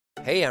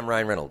Hey, I'm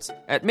Ryan Reynolds.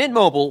 At Mint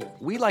Mobile,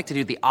 we like to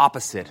do the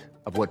opposite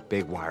of what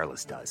Big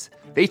Wireless does.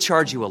 They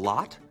charge you a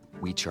lot,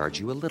 we charge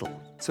you a little.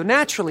 So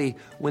naturally,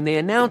 when they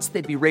announced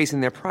they'd be raising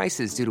their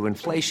prices due to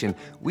inflation,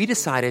 we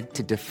decided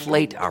to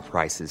deflate our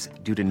prices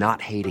due to not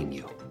hating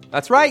you.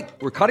 That's right.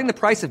 We're cutting the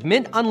price of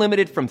Mint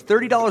Unlimited from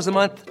 $30 a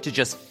month to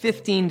just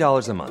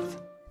 $15 a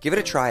month. Give it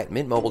a try at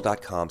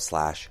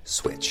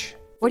mintmobile.com/switch.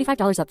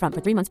 $45 up front for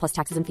 3 months plus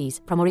taxes and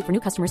fees. Promo rate for new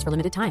customers for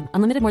limited time.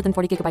 Unlimited more than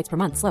 40 gigabytes per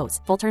month. Slows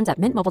full terms at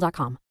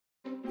mintmobile.com.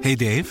 Hey,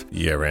 Dave.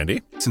 Yeah,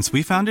 Randy. Since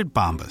we founded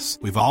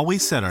Bombas, we've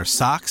always said our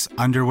socks,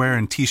 underwear,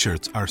 and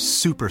T-shirts are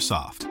super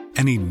soft.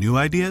 Any new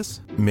ideas?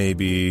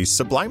 Maybe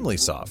sublimely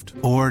soft.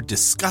 Or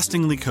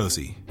disgustingly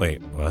cozy.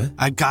 Wait, what?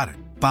 I got it.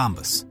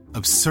 Bombas.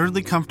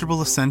 Absurdly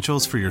comfortable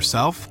essentials for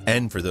yourself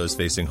and for those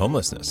facing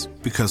homelessness.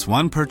 Because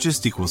one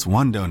purchased equals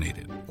one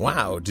donated.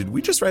 Wow, did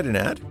we just write an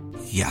ad?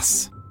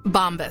 Yes.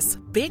 Bombas.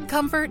 Big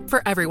comfort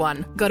for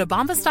everyone. Go to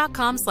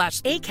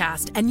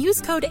bombas.com/ACAST and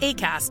use code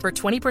ACAST for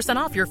 20%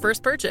 off your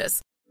first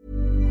purchase.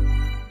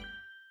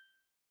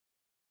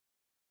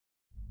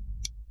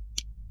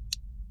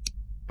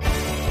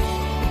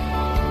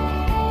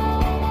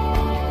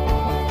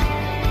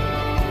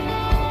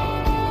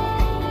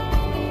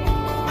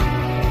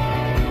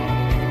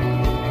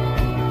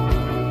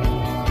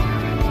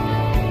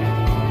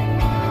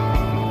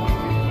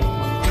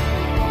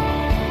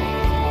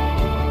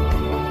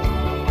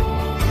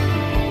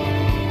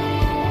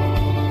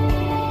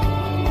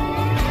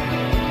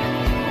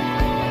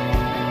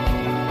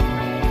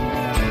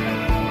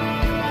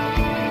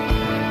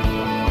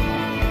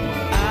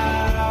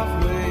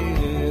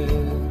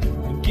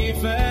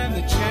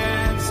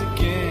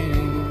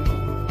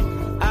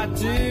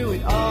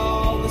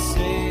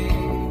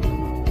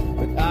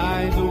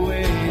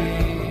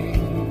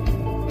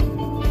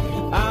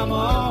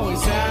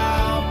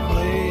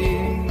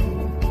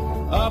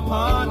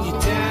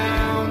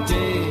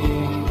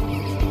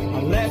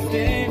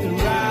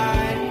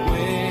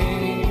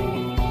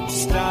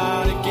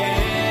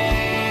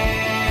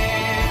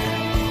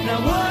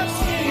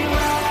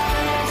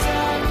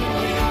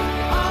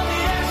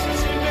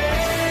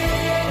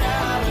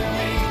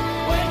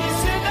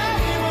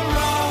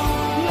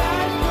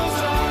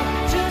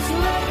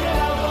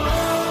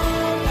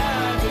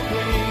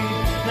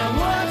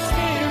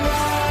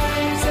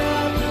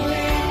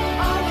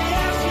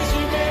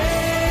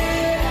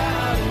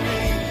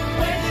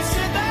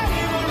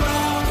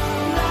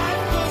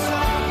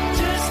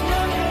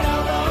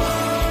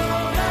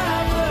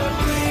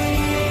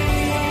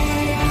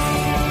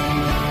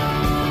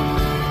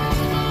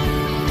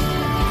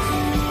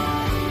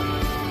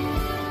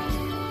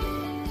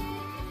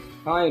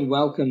 Hi and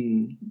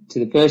welcome to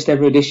the first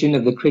ever edition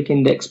of the Crick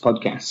Index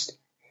podcast,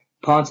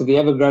 part of the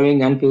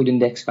ever-growing Anfield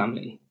Index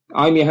family.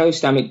 I'm your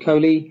host, Amit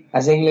Kohli,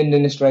 as England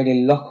and Australia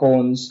lock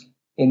horns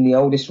in the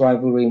oldest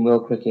rivalry in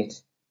world cricket,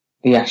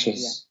 the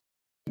Ashes.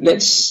 Yeah.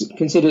 Let's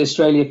consider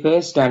Australia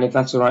first, Dan, if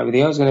that's all right with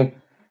you. I was going to,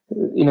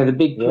 the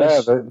big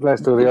plus. Yeah, but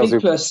let's do the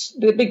Aussie.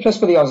 The big plus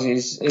for the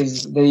Aussies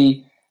is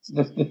the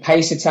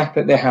pace attack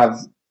that they have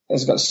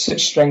has got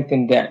such strength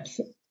and depth.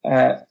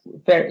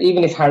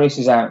 Even if Harris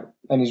is out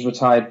and he's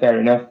retired, fair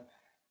enough.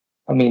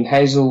 I mean,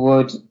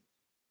 Hazelwood,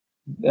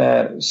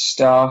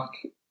 Stark,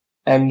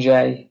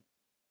 MJ,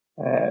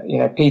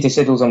 Peter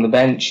Siddle's on the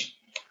bench.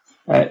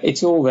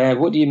 It's all there.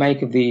 What do you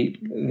make of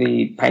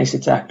the pace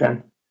attack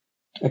then?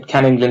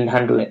 Can England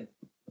handle it?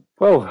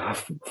 Well,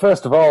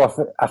 first of all,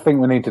 I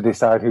think we need to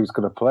decide who's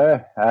going to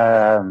play.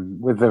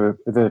 With the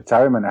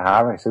retirement of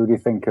Harris, who do you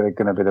think are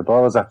going to be the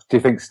bowlers? Do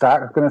you think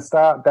Stark is going to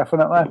start?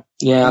 Definitely.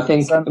 Yeah, I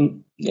think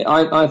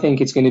I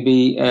think it's going to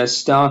be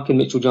Stark and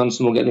Mitchell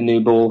Johnson will get the new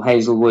ball.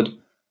 Hazelwood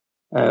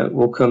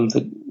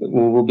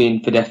will be in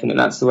for definite.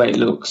 That's the way it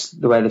looks.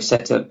 The way they've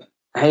set up.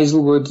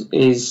 Hazelwood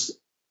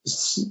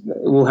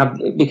will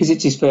have, because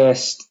it's his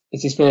first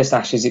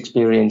Ashes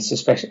experience,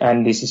 especially,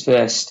 and it's his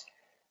first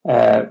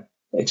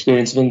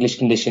experience of English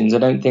conditions. I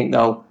don't think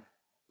they'll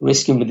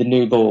risk him with the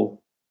new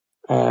ball.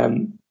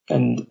 And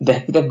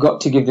they've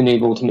got to give the new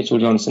ball to Mitchell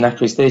Johnson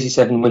after his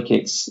 37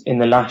 wickets in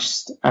the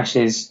last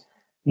Ashes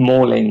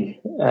mauling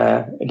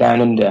down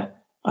under.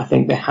 I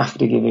think they have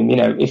to give him.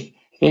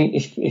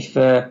 If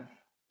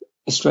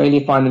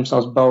Australia find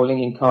themselves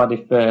bowling in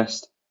Cardiff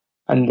first,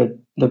 and the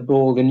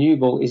new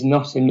ball is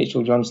not in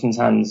Mitchell Johnson's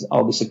hands,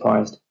 I'll be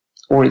surprised.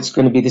 Or it's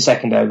going to be the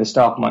second over.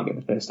 Stark might get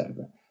the first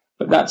over.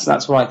 But that's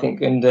what I think.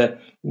 And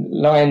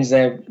Lions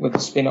there with the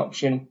spin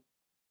option.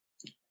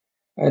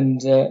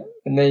 And there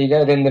you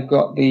go. Then they've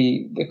got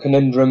the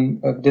conundrum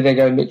of, do they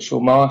go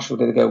Mitchell Marsh or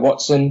do they go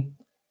Watson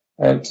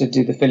to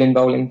do the fill-in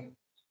bowling?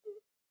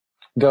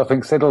 You don't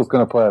think Siddle's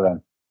going to play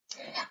then?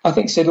 I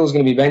think Siddle's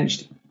going to be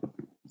benched.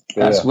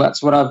 That's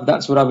what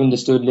I've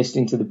understood,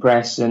 listening to the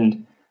press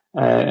and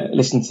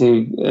listening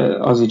to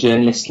Aussie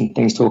journalists and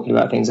things talking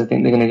about things. I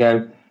think they're going to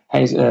go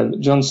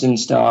Johnson,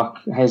 Stark,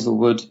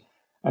 Hazelwood,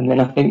 and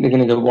then I think they're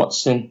going to go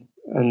Watson.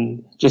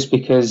 And just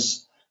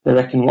because they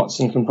reckon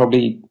Watson can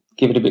probably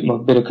give it a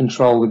bit of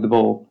control with the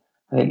ball,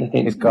 I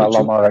think he's got a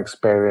lot more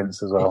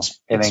experience as well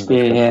in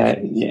English.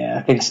 Yeah,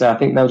 I think so. I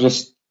think they'll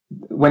just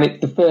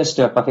the first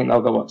up, I think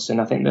they'll go Watson.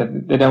 I think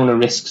they don't want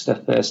to risk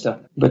stuff first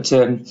up, but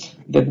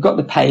they've got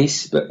the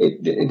pace. But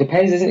it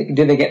depends, isn't it?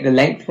 Do they get the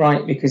length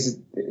right? Because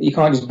you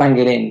can't just bang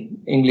it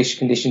in. English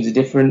conditions are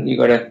different. You've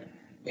got to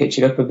pitch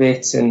it up a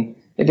bit, and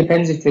it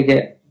depends if they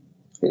get,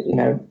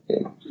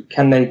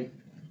 can they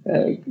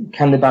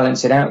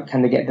balance it out?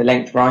 Can they get the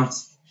length right?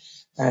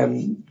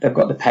 They've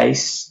got the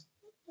pace.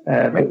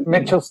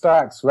 Mitchell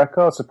Starc's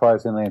record,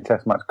 surprisingly, in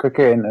Test match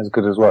cricket isn't as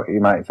good as what you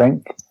might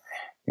think.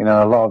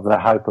 A lot of the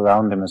hype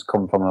around him has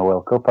come from the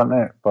World Cup, hasn't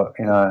it? But,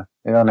 he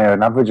only had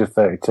an average of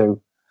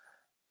 32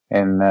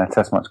 in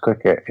Test match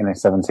cricket in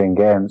his 17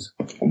 games.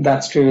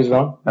 That's true as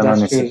well. And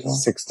only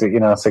 60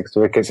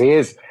 wickets. He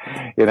is,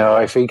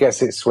 if he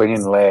gets it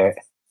swinging late,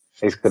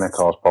 he's going to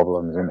cause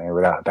problems, isn't he?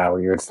 Without a doubt,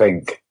 you would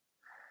think.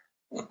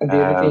 The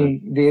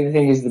other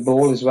thing is the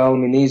ball as well. I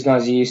mean, these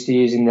guys are used to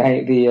using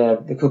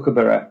the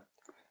Kookaburra.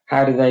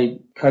 How do they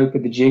cope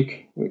with the Duke,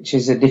 which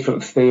is a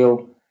different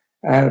feel?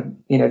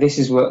 This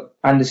is what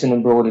Anderson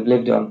and Broad have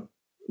lived on,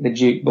 the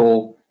Duke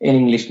ball in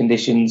English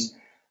conditions.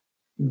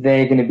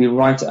 They're going to be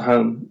right at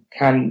home.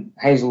 Can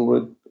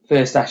Hazelwood,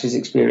 first Ashes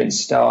experience,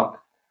 Stark,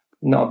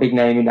 not a big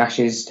name in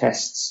Ashes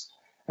tests.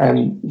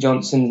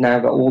 Johnson's now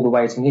got all the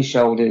weight on his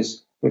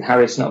shoulders with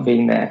Harris not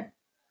being there.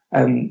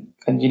 We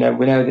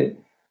know that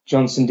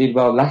Johnson did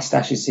well last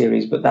Ashes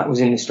series, but that was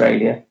in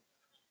Australia.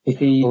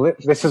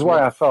 This is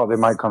why I thought they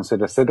might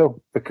consider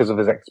Siddle, because of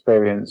his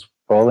experience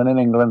bowling in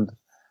England.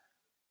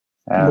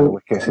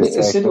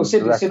 Siddle's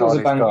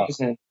a banger,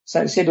 isn't it?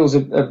 Siddle's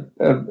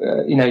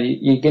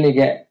you're going to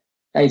get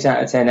 8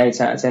 out of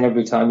 10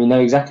 every time. You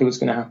know exactly what's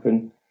going to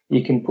happen.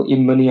 You can put your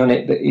money on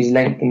it that his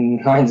length and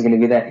line's going to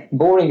be there.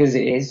 Boring as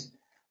it is,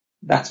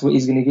 that's what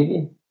he's going to give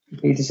you.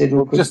 Peter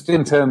Siddle. Just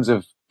in terms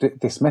of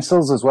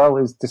dismissals as well,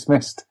 he's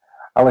dismissed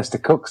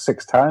Alistair Cook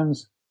 6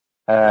 times.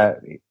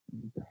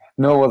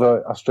 No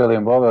other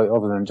Australian bowler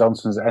other than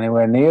Johnson's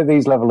anywhere near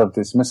these level of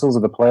dismissals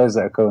of the players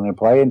that are currently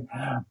playing.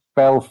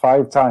 Bell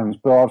 5 times,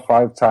 Broad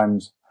 5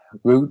 times,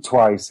 Root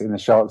twice in the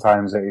short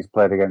times that he's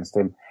played against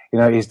him.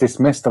 He's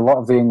dismissed a lot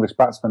of the English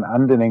batsmen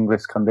and in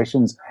English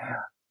conditions.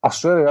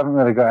 Australia haven't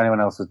really got anyone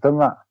else who's done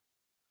that.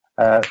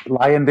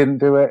 Lyon didn't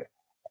do it.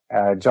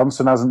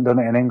 Johnson hasn't done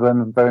it in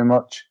England very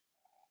much,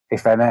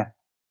 if any.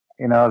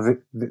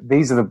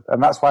 These are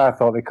and that's why I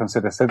thought they'd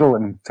consider Siddle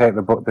and take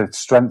the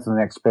strength and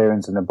the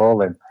experience in the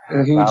bowling.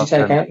 Who would you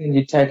take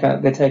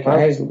out? They take out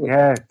Hazelwood.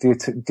 Yeah. Do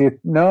you?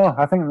 No,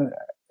 I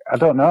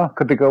don't know.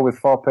 Could they go with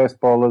 4 pace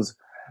bowlers?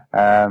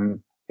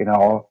 Johnson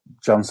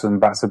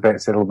bats a bit,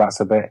 Siddle bats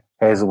a bit,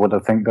 Hazelwood I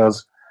think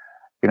does.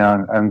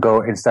 And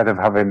go instead of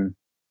having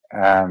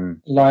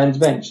Lyons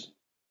benched.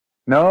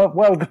 No,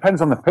 well, it depends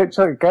on the pitch.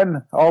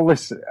 Again, all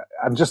this,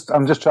 I'm just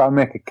trying to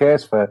make a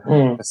case for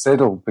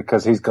Siddle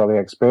because he's got the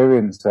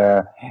experience.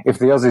 If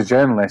the Aussie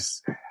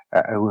journalists,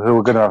 who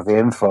are going to have the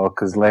info,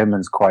 because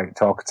Lehman's quite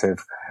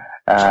talkative,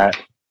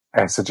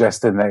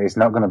 suggesting that he's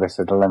not going to be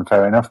Siddle, then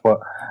fair enough. But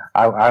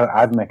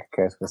I'd make a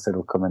case for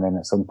Siddle coming in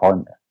at some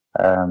point,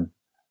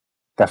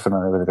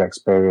 definitely with his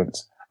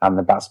experience, and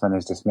the batsman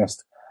is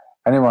dismissed.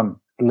 Nathan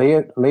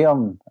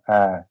Lyon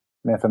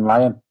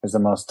is the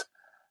most.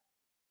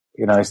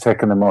 He's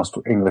taken the most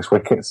English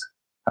wickets,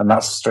 and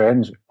that's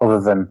strange, other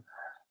than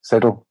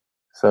Siddle.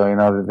 So,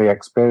 the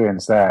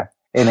experience there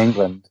in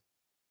England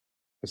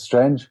is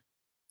strange.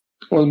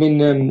 Well, I mean,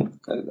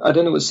 I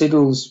don't know what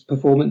Siddle's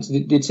performance...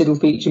 Did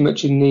Siddle feature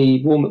much in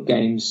the warm-up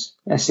games,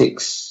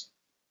 Essex?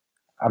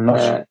 I'm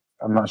not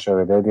sure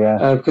he did,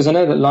 yeah. Because I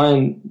know that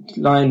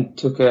Lyon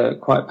took a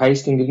quite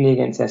pasting, didn't he,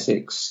 against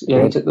Essex?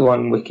 Yeah, he took the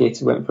 1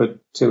 wicket, went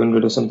for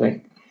 200 or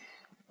something.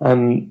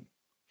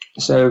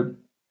 So...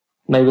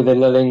 maybe they're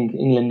lulling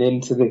England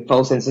into the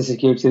false sense of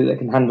security that they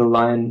can handle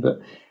Lyon,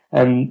 but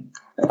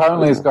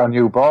apparently he's got a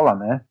new ball on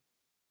there.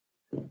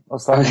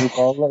 What's that new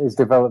ball that he's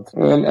developed?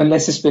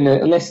 Unless the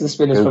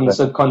spinner's from the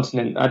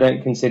subcontinent, I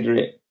don't consider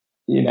it,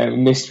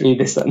 mystery,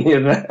 this, that, and the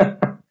other.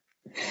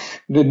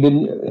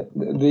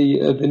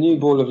 the new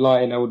ball of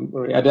Lyon, I wouldn't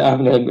worry. I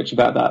haven't heard much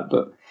about that,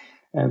 but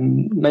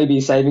maybe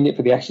he's saving it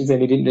for the Ashes.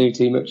 Then he didn't do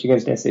too much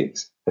against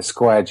Essex. The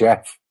Square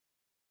Jeff.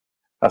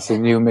 That's his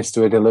new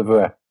mystery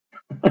deliverer.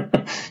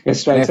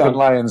 Nathan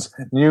Lyon's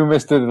new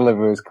Mr.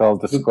 Delivery is called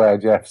the Square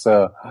Jeff.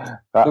 So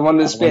the one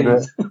that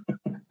spins.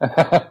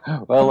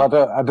 Well, I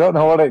don't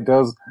know what it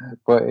does,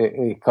 but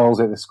he calls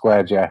it the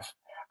Square Jeff.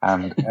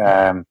 And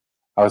I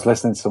was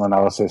listening to some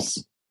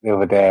analysis the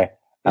other day,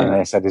 and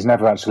they said he's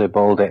never actually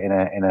bowled it in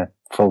a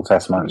full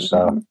Test match.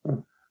 So,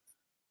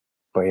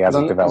 but he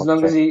hasn't developed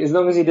it. As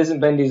long as he doesn't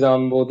bend his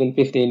arm more than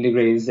 15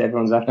 degrees,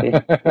 everyone's happy.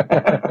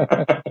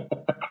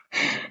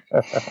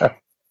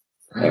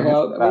 With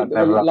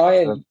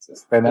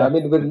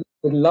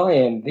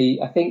Lyon,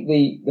 I think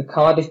the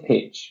Cardiff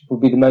pitch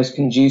would be the most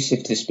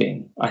conducive to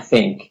spin, I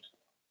think,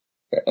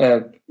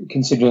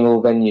 considering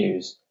all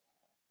venues.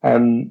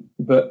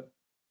 But,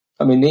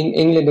 I mean,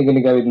 England are going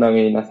to go with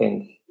Moeen, I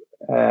think.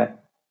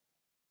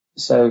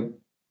 So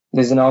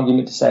there's an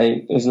argument to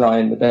say, is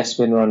Lyon the best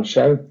spinner on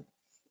show?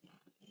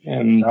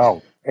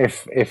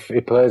 If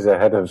he plays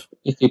ahead of,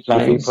 if he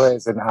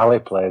plays and Ali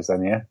plays,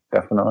 then yeah,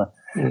 definitely.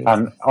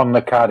 And on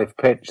the Cardiff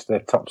pitch, the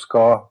top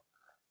score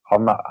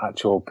on that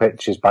actual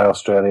pitch is by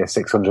Australia,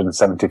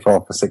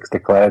 674 for 6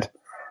 declared.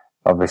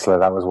 Obviously,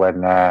 that was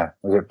when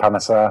was it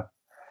Panesar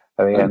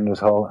at the end was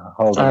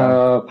holding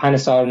on.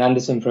 Panesar and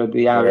Anderson for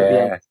the hour at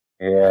the end.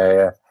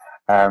 Yeah.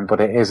 But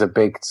it is a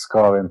big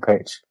scoring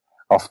pitch.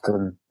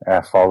 Often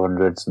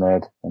 400s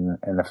made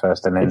in the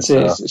first innings.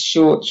 It's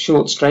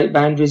short straight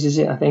boundaries, is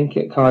it? I think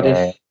at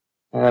Cardiff.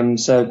 Yeah.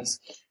 So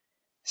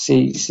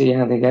see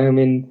how they go. I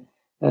mean,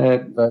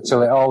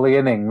 virtually all the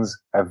innings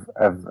have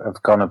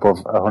gone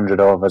above 100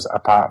 overs,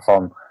 apart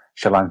from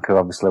Sri Lanka,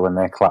 obviously, when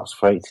they collapsed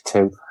for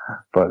 82.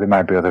 But there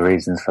might be other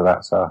reasons for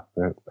that. So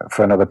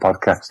for another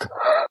podcast.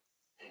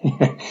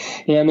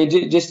 Yeah, I mean,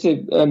 just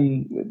to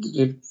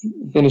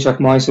finish off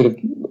my sort of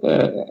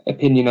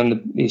opinion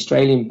on the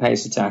Australian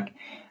pace attack,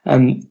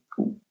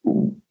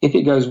 if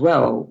it goes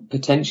well,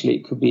 potentially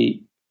it could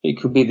be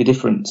the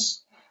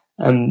difference.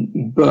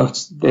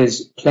 But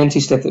there's plenty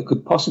of stuff that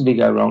could possibly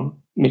go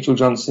wrong. Mitchell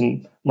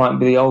Johnson might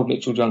be the old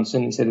Mitchell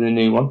Johnson instead of the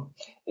new one.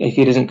 If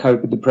he doesn't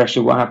cope with the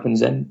pressure, what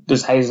happens then?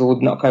 Does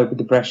Hazlewood not cope with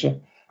the pressure?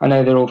 I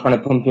know they're all trying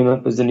to pump him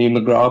up as the new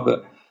McGrath,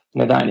 but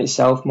that in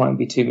itself might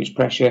be too much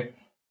pressure.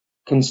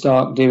 Can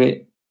Stark do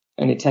it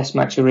in a test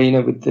match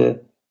arena with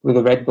a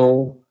red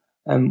ball?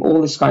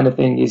 All this kind of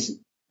thing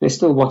there's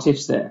still what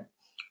ifs there.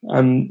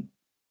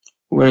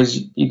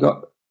 Whereas you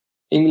got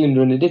England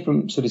are in a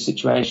different sort of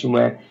situation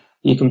where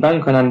you can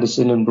bank on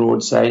Anderson and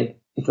Broad, say,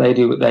 if they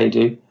do what they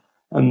do.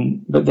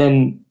 But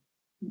then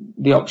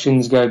the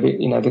options go a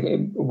bit,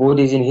 Wood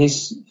is in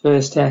his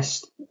first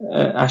test,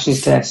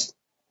 Ashes test.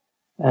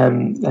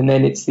 And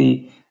then it's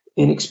the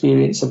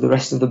inexperience of the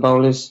rest of the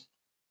bowlers.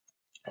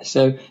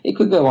 So it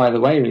could go either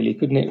way, really,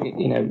 couldn't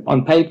it?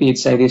 On paper, you'd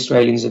say the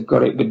Australians have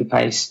got it with the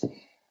pace.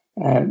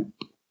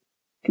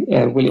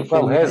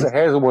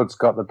 Hazlewood's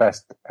got the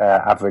best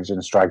average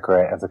and strike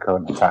rate of the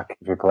current attack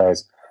if he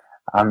plays,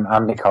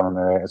 and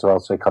economy rate as well.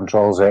 So he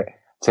controls it,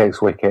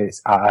 takes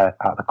wickets at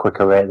a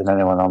quicker rate than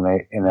anyone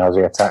in the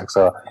Aussie attack.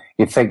 So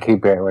you'd think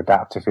he'd be able to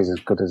adapt if he's as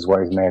good as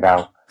what he's made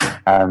out.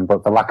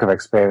 But the lack of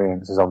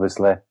experience is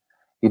obviously,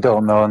 you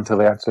don't know until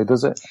he actually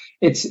does it.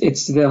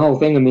 It's the whole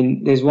thing. I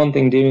mean, there's one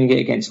thing doing it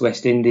against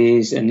West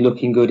Indies and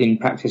looking good in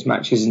practice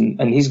matches,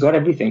 and he's got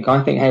everything.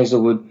 I think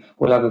Hazlewood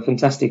will have a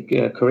fantastic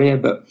career,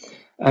 but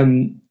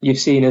you've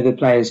seen other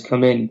players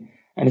come in,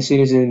 and as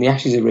soon as they're in the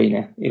Ashes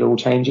arena, it all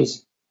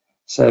changes.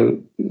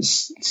 So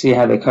see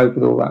how they cope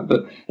with all that.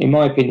 But in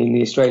my opinion,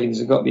 the Australians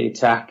have got the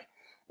attack.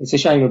 It's a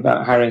shame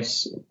about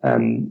Harris,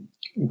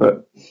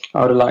 but I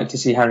would have liked to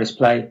see Harris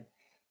play.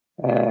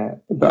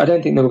 But I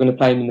don't think they were going to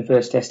play him in the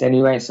first test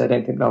anyway, so I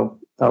don't think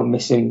they'll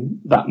miss him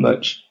that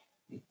much.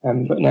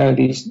 But no,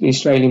 the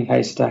Australian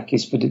pace attack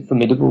is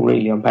formidable,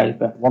 really, on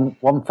paper.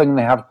 One thing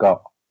they have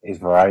got is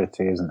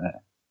variety, isn't it?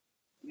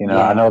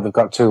 I know they've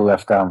got 2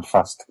 left-arm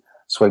fast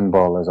swing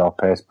bowlers or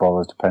pace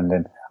bowlers,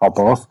 depending, or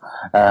both.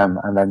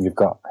 And then you've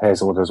got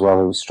Hazlewood as well,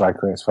 whose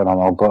strike rate's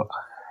phenomenal. But,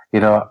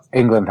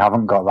 England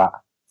haven't got that.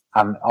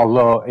 And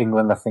although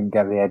England, I think,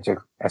 get the edge,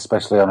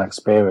 especially on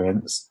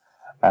experience,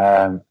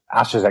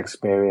 Ashes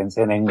experience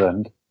in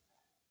England,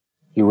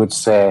 you would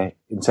say,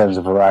 in terms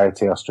of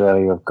variety,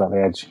 Australia have got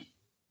the edge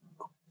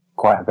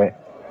quite a bit.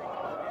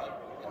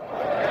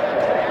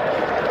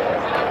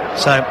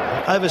 So,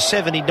 over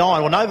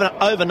 79,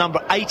 over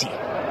number 80,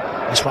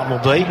 this one will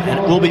be, and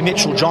it will be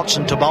Mitchell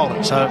Johnson to bowl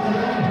it. So,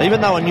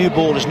 even though a new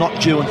ball is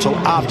not due until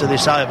after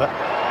this over,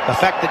 the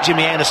fact that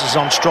Jimmy Anderson is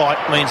on strike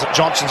means that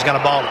Johnson's going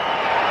to bowl it.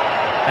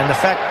 And the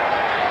fact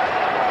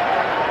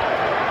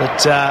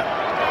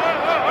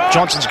that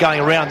Johnson's going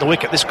around the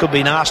wicket, this could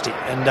be nasty,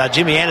 and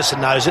Jimmy Anderson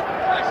knows it.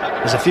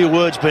 There's a few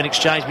words being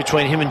exchanged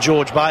between him and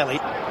George Bailey.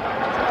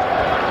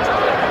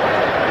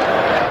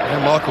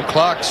 And Michael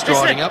Clark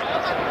striding up,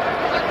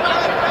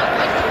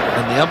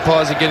 and the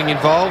umpires are getting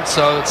involved,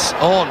 so it's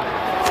on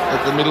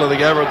at the middle of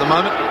the over at the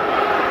moment.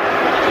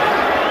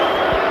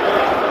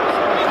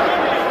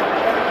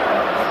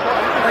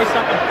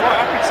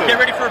 Get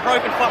ready for a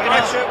broken fucking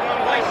arm.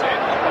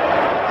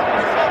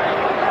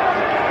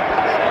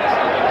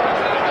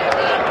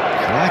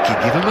 Crikey,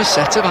 give him a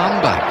set of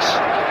handbags.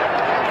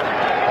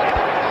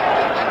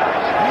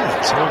 Yeah,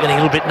 it's all getting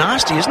a little bit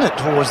nasty, isn't it,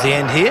 towards the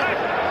end here?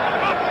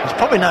 There's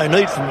probably no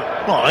need from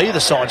either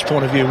side's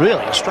point of view,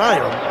 really.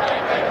 Australia on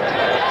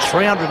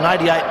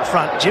 388 in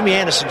front. Jimmy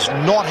Anderson's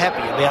not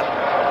happy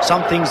about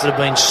some things that have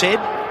been said.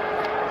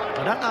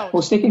 I don't know.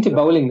 Well, sticking to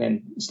bowling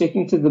then.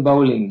 Sticking to the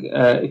bowling,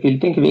 if you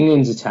think of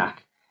England's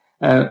attack,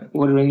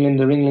 what are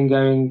England? Are England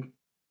going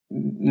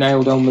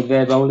nailed on with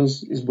their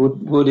bowlers? Is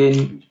Wood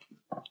in?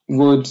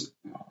 Wood,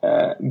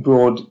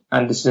 Broad,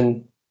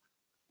 Anderson.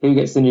 Who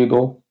gets the new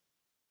ball?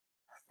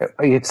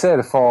 You'd say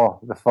the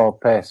four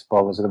pace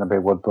bowlers are going to be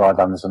Wood, Broad,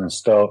 Anderson and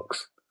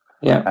Stokes.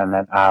 Yeah. And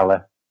then Ali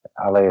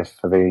is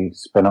for the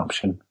spin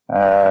option.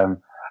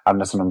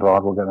 Anderson and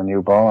Broad will get the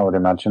new ball, I would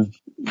imagine.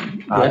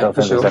 I don't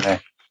think there's any.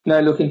 No,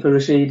 looking for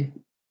Rashid.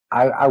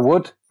 I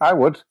would.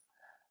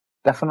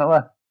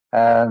 Definitely.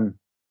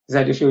 Is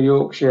that just your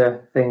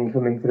Yorkshire thing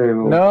coming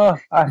through? Or? No,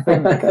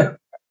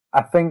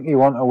 I think you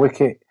want a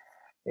wicket.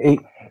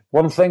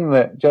 One thing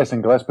that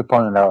Jason Gillespie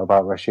pointed out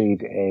about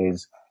Rashid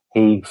is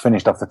he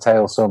finished off the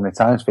tail so many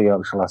times for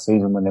Yorkshire last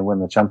season when they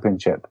won the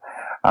championship.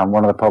 And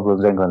one of the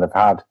problems England have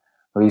had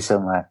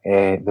recently,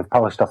 they've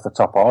polished off the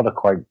top order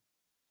quite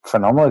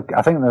phenomenally.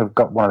 I think they've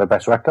got one of the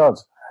best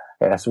records.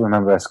 Yes,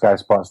 remember Sky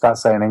Sports stats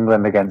saying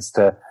England against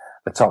the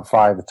top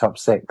 5, the top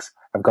 6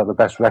 have got the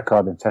best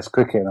record in Test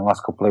cricket in the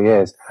last couple of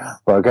years.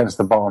 But against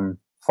the bottom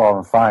 4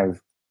 and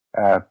 5,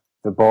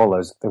 the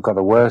bowlers, they've got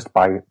the worst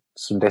by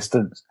some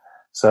distance.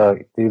 So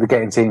they're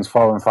getting teams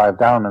 4 and 5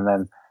 down, and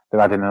then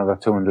they're adding another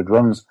 200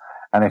 runs.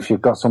 And if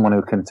you've got someone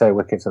who can take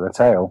wickets at the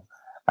tail,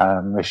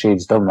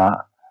 Rashid's done that,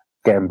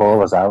 getting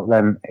bowlers out,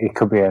 then he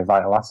could be a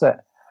vital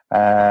asset.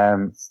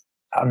 I'm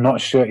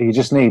not sure. You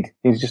just need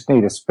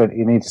a spin.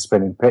 You need a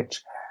spinning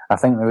pitch. I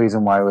think the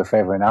reason why we're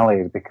favouring Ali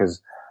is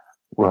because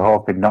we're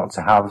hoping not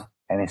to have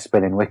any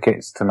spinning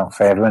wickets, to not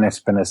favour any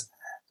spinners.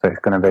 So it's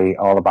going to be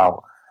all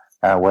about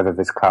whether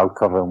there's cloud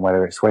cover and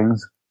whether it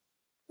swings.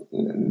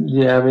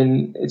 Yeah, I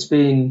mean, it's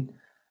been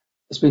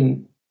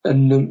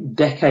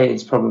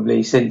decades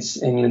probably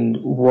since England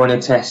won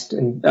a test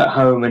at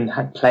home and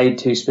had played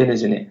 2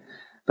 spinners in it.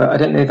 But I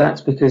don't know if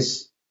that's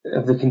because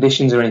of the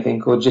conditions or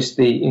anything, or just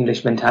the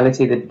English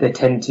mentality that they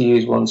tend to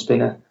use 1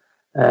 spinner.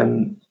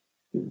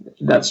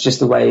 That's just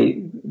the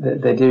way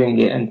that they're doing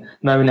it. And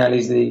Moeen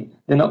Ali's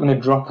they're not going to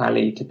drop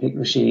Ali to pick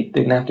Rashid.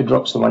 They're going to have to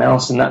drop someone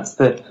else, and that's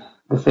the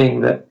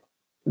thing that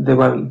they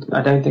won't.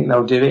 I don't think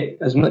they'll do it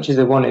as much as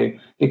they want to,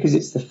 because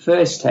it's the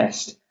first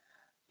test.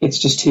 It's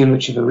just too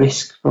much of a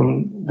risk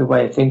from the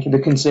way of thinking, the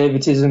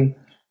conservatism,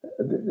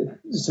 the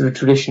sort of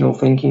traditional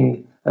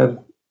thinking of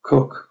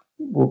Cook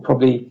will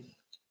probably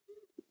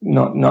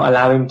not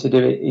allow him to do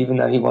it, even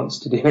though he wants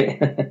to do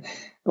it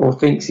or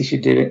thinks he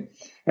should do it.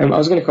 I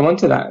was going to come on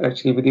to that,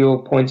 actually, with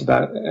your point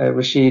about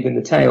Rashid and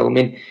the tail. I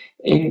mean,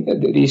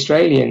 the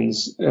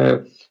Australians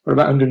were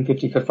about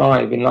 150 for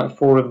 5 in like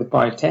 4 of the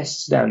 5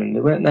 tests down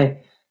under, weren't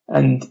they?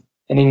 And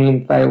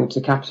England failed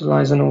to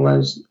capitalise on all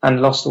those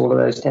and lost all of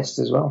those tests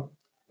as well,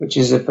 which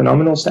is a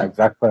phenomenal step.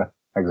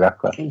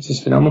 Exactly. Which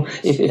is phenomenal.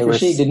 If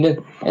Rashid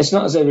didn't, it's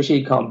not as though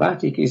Rashid can't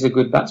bat. He's a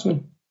good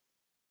batsman.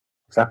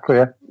 Exactly,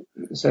 yeah.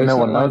 So no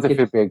one knows if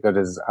he'd be as good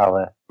as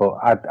Ali, but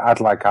I'd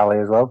like Ali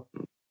as well.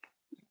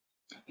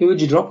 Who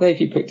would you drop there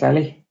if you picked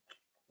Ali?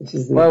 Who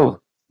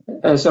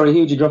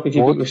would you drop if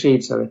you picked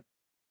Rashid? Sorry.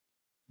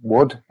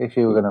 Wood, if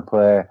you were going to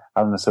play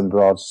Anderson,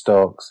 Broad,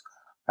 Stokes,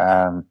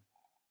 Moeen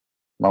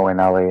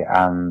Ali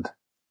and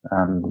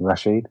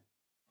Rashid.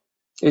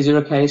 Is there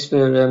a case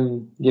for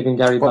giving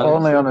Gary But Ballance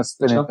only on a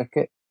spinning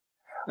wicket?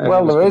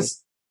 Well, there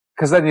is,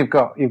 because then you've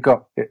got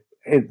the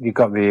who you're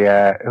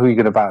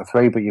going to bat at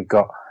 3, but you've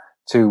got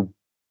 2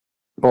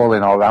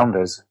 bowling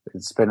all-rounders,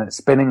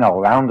 spinning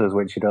all-rounders,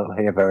 which you don't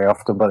hear very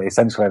often, but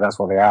essentially that's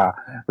what they are.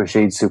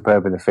 Rashid's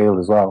superb in the field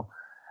as well.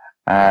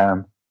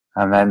 And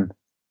then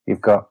you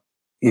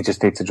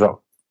just need to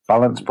drop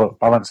Ballance, but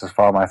Balance's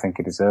form, I think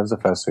he deserves the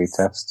first 3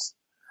 tests.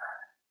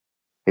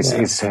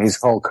 His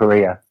whole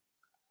career.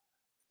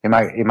 He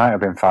might have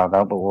been found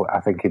out, but I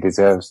think he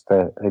deserves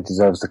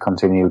the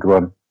continued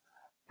run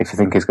if you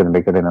think he's going to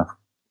be good enough.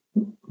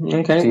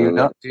 Okay. Do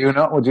you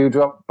not? Would you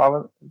drop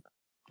Ballance?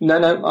 No.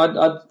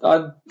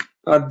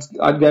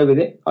 I'd go with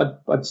it.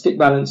 I'd stick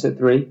Ballance at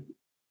 3,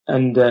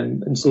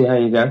 and see how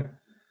you go.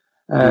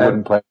 You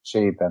wouldn't play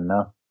Rashid then,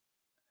 no?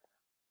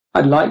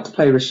 I'd like to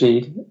play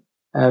Rashid.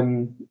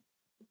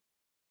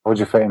 Would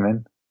you fit him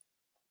in?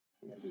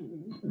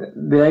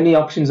 The only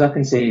options I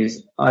can see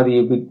is either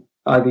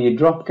you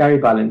drop Gary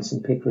Ballance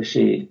and pick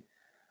Rashid,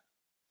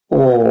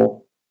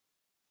 or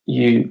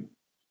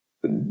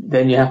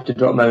then you have to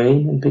drop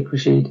Moeen and pick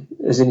Rashid.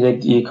 As in,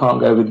 you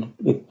can't go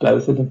with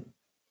both of them.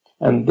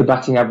 The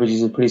batting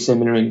averages are pretty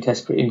similar in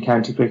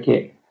county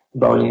cricket. The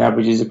bowling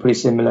averages are pretty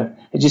similar.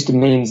 It just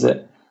means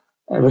that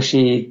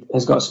Rashid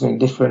has got something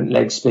different,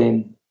 leg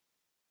spin,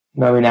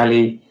 Moeen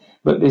Ali.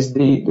 But there's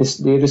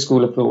the other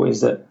school of thought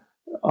is that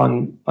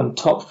on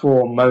top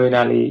form, Moeen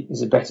Ali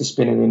is a better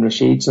spinner than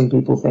Rashid. Some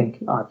people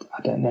think. I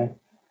don't know.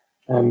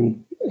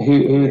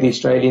 Who are the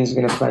Australians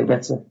going to play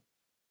better?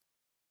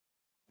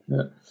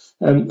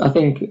 I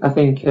think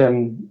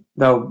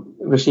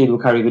Rashid will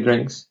carry the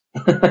drinks.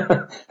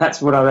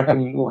 That's what I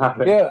reckon will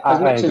happen. Yeah, as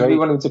much as we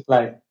want him to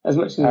play. As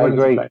much as we want him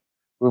to play.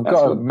 We've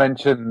got to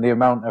mention the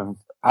amount of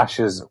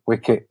Ashes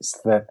wickets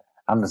that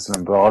Anderson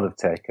and Broad have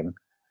taken.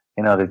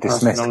 You know, they've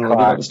dismissed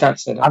Clark.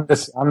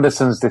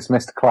 Anderson's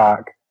dismissed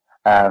Clark.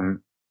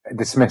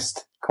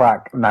 Dismissed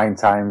Clark 9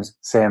 times,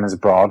 same as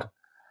Broad.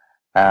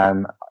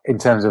 In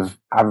terms of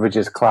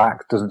averages,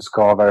 Clark doesn't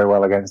score very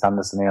well against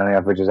Anderson. He only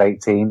averages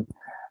 18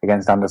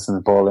 against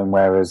Anderson's bowling,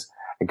 whereas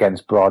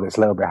against Broad it's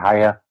a little bit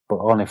higher, but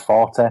only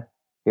 40.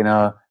 You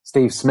know,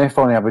 Steve Smith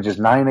only averages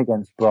 9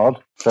 against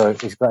Broad, so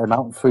he's got him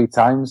out 3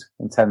 times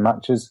in 10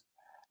 matches,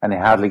 and he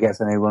hardly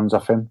gets any runs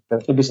off him.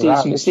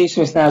 Steve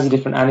Smith now is a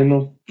different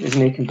animal,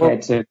 isn't he,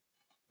 compared to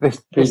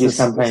previous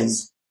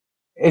campaigns?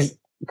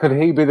 Could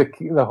he be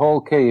the whole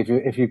key?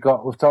 If you've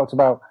got, we've talked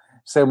about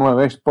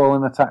similar-ish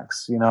bowling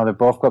attacks. You know, they've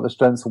both got the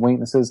strengths and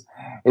weaknesses.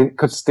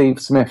 Could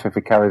Steve Smith, if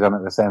he carries on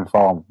at the same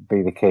form,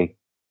 be the key?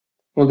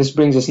 Well, this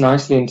brings us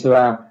nicely into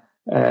our,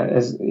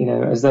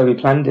 as though we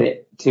planned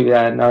it, to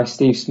our nice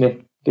Steve Smith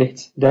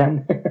bit,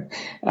 Dan.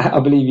 I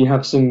believe you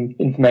have some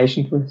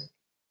information for us.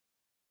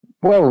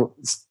 Well,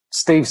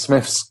 Steve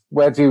Smith's.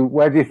 Where do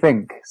you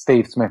think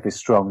Steve Smith is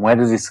strong? Where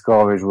does he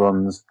score his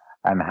runs,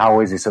 and how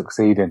is he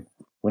succeeding?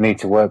 We need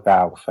to work that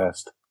out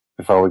first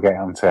before we get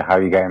on to how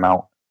you get him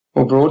out.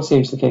 Well, Broad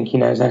seems to think he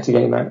knows how to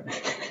get him out.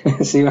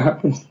 See what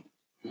happens.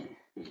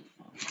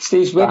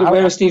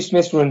 Where are Steve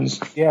Smith's runs?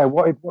 Yeah,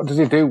 what does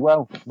he do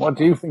well? What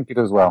do you think he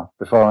does well?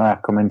 Before I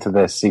come into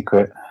the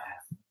secret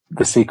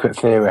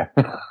theory.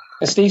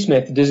 Steve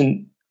Smith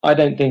doesn't. I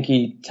don't think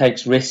he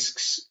takes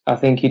risks. I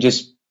think he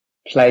just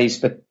plays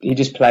for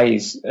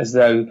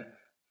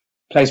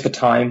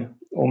time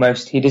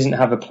almost. He doesn't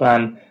have a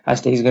plan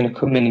as to he's going to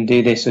come in and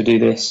do this or do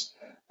this.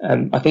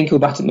 I think he'll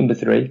bat at number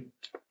 3,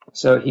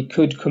 so he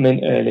could come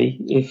in early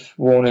if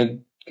Warner,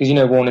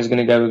 because Warner's going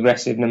to go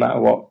aggressive no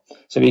matter what.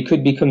 So he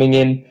could be coming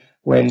in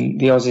when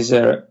the Aussies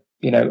are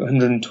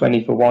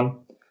 120 for 1,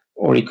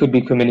 or he could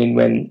be coming in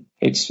when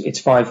it's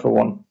 5 for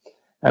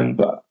 1.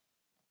 But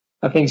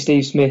I think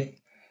Steve Smith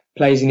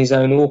plays in his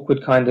own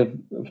awkward kind of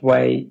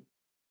way.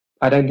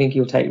 I don't think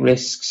he'll take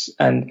risks,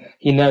 and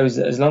he knows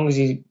that as long as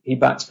he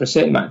bats for a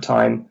certain amount of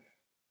time,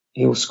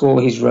 he'll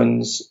score his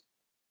runs,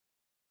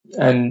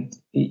 and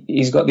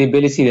he's got the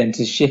ability then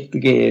to shift the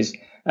gears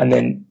and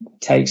then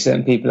take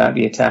certain people out of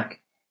the attack.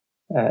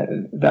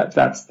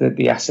 That's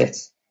the asset.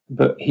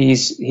 But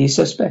he's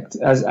suspect,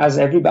 as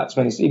every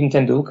batsman is, even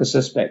Tendulkar's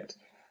suspect,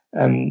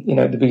 at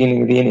the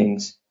beginning of the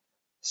innings.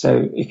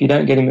 So if you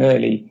don't get him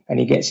early and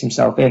he gets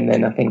himself in,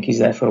 then I think he's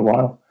there for a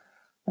while.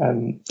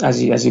 As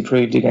he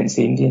proved against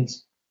the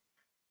Indians.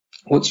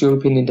 What's your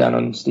opinion, Dan,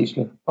 on Steve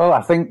Smith? Well,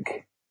 I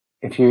think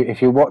if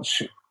you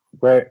watch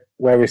where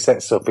he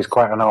sets up, he's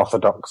quite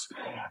unorthodox.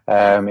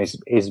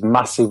 He's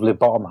massively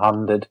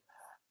bottom-handed.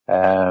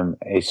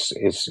 He's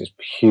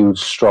huge,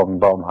 strong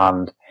bottom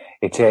hand.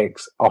 He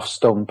takes off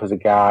stump as a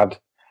guard,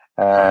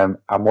 and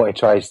what he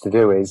tries to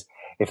do is,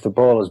 if the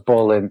bowler's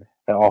bowling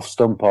at off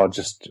stump or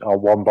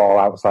one ball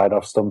outside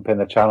off stump in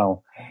the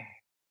channel,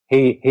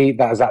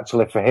 that is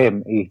actually for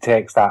him. He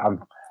takes that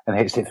and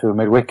hits it through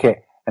mid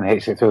wicket and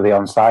hits it through the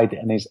onside,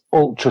 and he's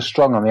ultra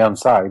strong on the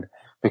onside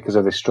because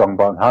of his strong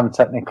bottom hand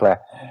technically.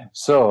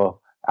 So,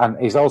 and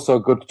he's also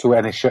good to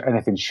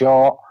anything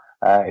short.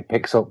 He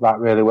picks up that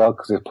really well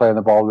because he's playing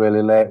the ball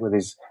really late with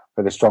his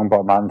strong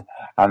bottom hand.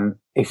 And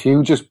if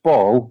you just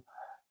bowl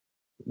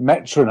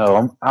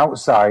metronome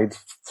outside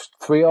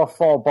 3 or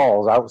 4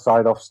 balls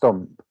outside off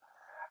stump,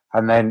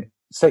 and then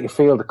set your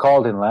field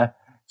accordingly.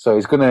 So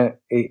he's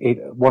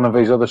one of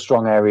his other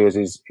strong areas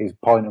is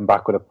point and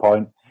backward of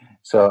point.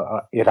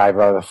 So you'd either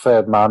have a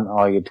third man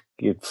or you'd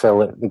fill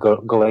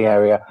the gully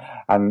area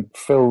and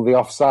fill the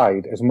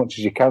offside as much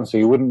as you can. So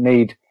you wouldn't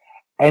need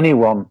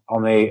anyone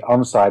on the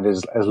onside,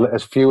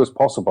 as few as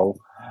possible.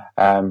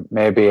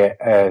 Maybe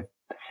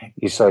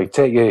you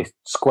take your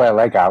square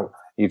leg out,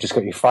 you've just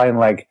got your fine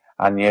leg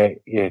and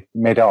your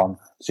mid on.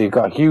 So you've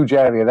got a huge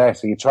area there.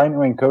 So you're trying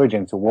to encourage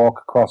him to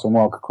walk across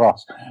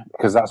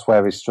because that's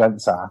where his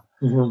strengths are.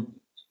 Mm-hmm.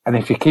 And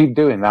if you keep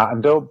doing that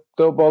and don't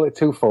bowl it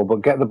too full,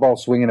 but get the ball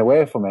swinging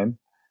away from him,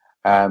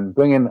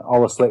 bringing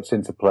all the slips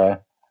into play,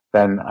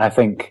 then I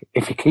think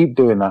if you keep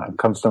doing that and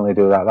constantly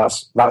do that,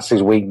 that's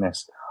his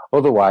weakness.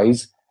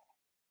 Otherwise,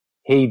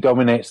 he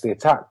dominates the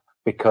attack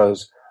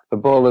because the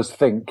bowlers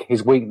think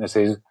his weakness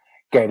is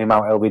getting him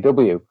out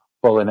LBW,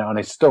 bowling it on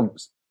his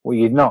stumps. Well,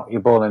 you're not.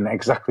 You're bowling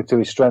exactly to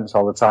his strengths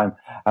all the time.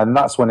 And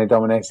that's when he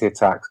dominates the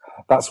attacks.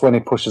 That's when he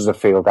pushes the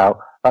field out.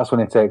 That's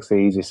when he takes the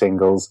easy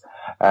singles.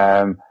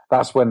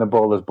 That's when the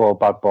bowlers bowl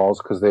bad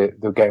balls because they're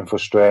getting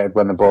frustrated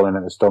when they're bowling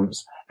at the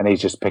stumps and he's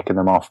just picking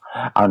them off.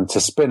 And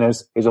to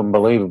spinners, he's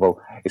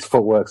unbelievable. His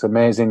footwork's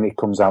amazing. He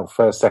comes out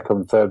first,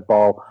 second, third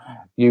ball,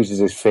 uses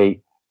his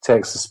feet,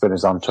 takes the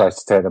spinners on,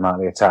 tries to take them out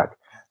of the attack.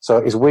 So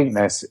his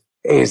weakness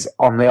is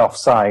on the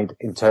offside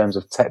in terms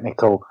of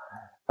technical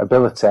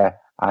ability.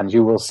 And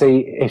you will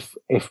see if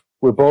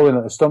we're bowling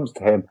at the stumps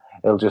to him,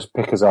 he'll just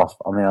pick us off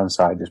on the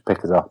onside, just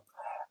pick us off.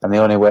 And the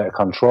only way to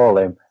control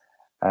him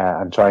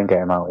and try and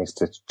get him out is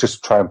to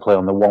just try and play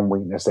on the one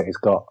weakness that he's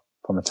got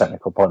from a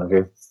technical point of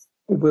view.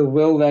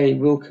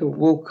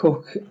 Will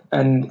Cook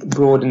and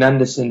Broad and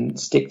Anderson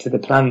stick to the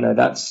plan though?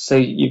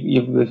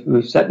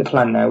 We've set the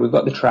plan now. We've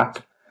got the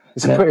trap.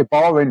 It's a pretty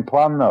boring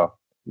plan though.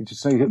 You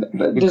just see,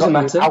 it doesn't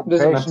matter.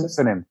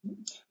 In him.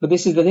 But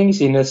this is the thing, you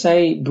see.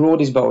 Say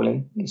Broad is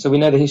bowling, so we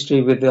know the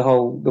history with the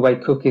way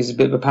Cook is a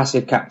bit of a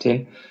passive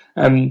captain.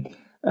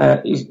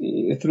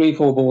 3-4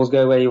 balls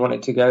go where you want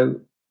it to go.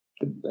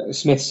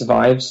 Smith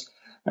survives.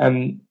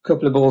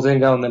 Couple of balls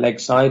then go on the leg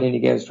side, and he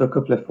goes for a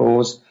couple of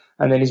 4s.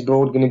 And then is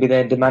Broad going to be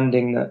there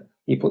demanding that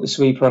you put the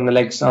sweeper on the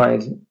leg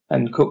side?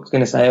 And Cook's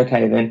going to say,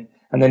 okay then.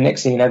 And then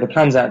next thing you know, the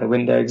plan's out the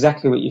window.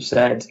 Exactly what you've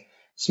said.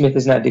 Smith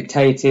has now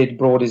dictated,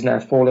 Broad is now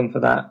falling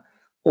for that.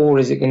 Or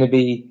is it going to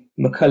be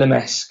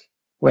McCullum-esque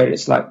where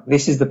it's like,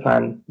 this is the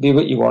plan, do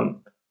what you want,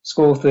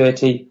 score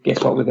 30,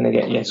 guess what we're going to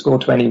get you, score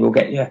 20, we'll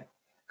get you.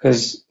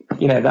 Because,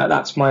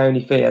 that's my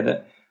only fear,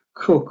 that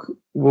Cook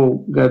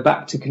will go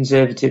back to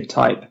conservative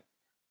type.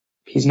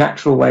 His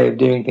natural way of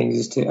doing things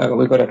is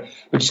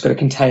we've just got to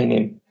contain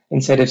him,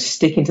 instead of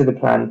sticking to the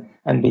plan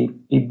and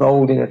be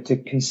bold enough to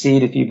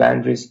concede a few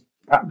boundaries.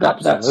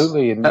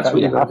 Absolutely, that's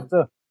what you have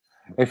to.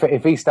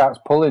 If he starts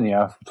pulling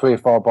you 3 or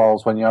 4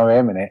 balls when you're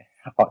aiming it,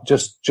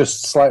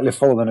 just slightly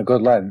fuller than a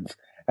good length,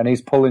 and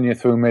he's pulling you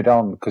through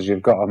mid-on because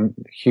you've got a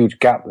huge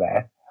gap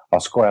there, or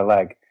square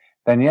leg,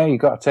 then you've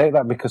got to take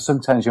that, because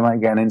sometimes you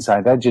might get an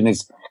inside edge and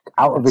he's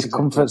out of his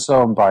comfort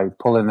zone by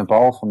pulling the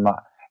ball from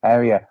that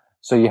area.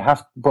 So you've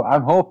got to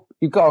hope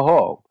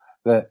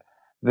that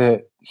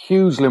the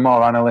hugely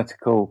more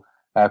analytical,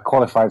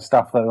 qualified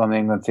staff that are on the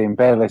England team,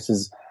 Bayliss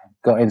has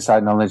got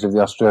inside knowledge of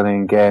the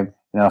Australian game,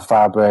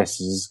 Farbrace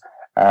has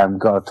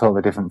got a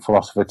totally different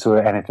philosophy to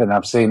it, anything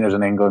I've seen as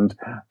an England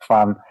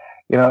fan.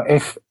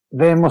 If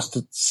they must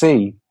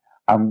see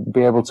and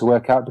be able to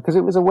work out, because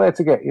it was a way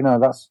to get,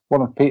 that's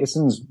one of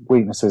Peterson's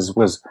weaknesses,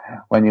 was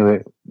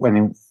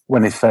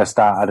when he first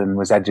started and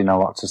was edging a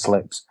lot to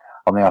slips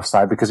on the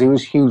offside, because he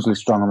was hugely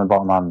strong on the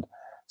bottom hand.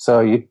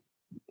 So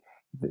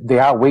they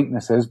are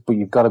weaknesses, but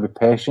you've got to be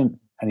patient,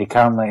 and you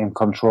can't let him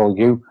control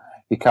you.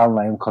 You can't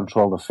let him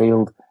control the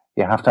field.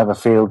 You have to have a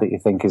field that you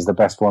think is the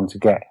best one to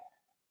get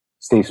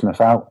Steve Smith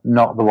out,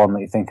 not the one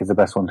that you think is the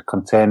best one to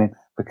contain him,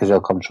 because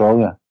he'll control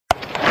you.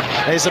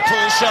 There's a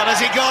pull shot. Has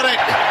he got it?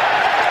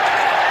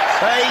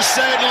 He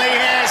certainly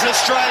has.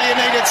 Australia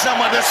needed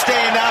someone to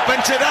stand up,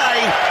 and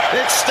today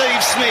it's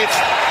Steve Smith.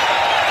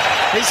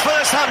 His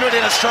first 100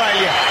 in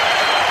Australia.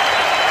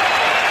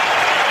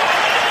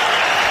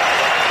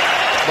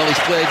 Well,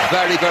 he's played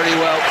very, very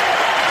well.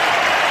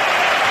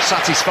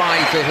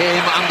 Satisfied for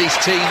him and his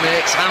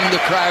teammates and the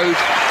crowd.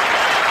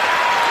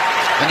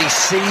 And he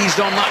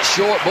seized on that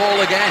short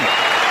ball again.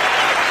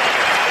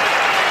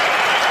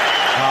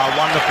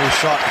 Wonderful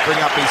shot to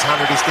bring up his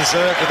 100. He's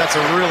deserved it. That's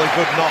a really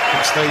good knock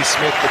from Steve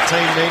Smith. The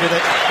team needed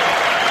it.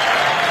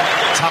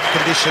 Tough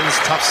conditions,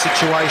 tough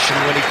situation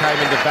when he came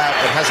into bat,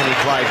 but hasn't he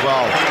played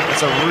well?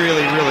 It's a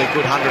really, really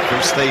good 100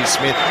 from Steve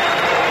Smith.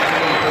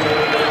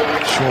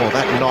 Sure,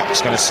 that knock's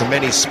going to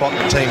cement his spot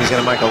in the team. He's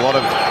going to make a lot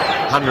of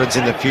 100s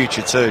in the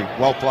future too.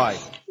 Well played.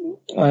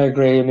 I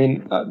agree. I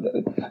mean,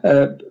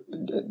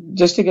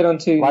 just to get on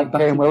to... Like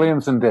Kane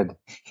Williamson did.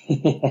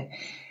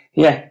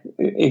 Yeah,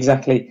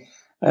 exactly.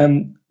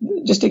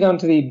 Just to go on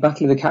to the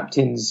Battle of the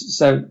Captains,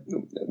 so,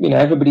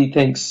 everybody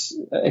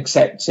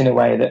accepts in a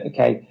way that,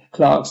 okay,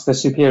 Clark's the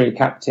superior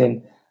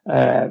captain,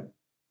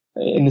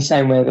 in the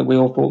same way that we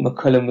all thought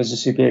McCullum was a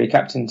superior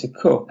captain to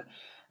Cook.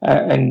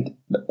 And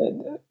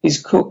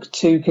is Cook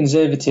too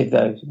conservative,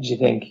 though, do you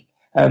think?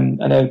 I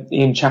know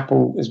Ian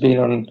Chappell has been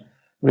on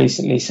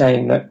recently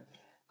saying that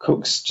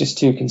Cook's just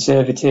too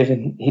conservative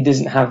and he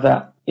doesn't have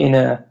that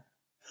inner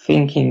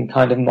thinking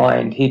kind of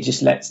mind. He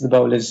just lets the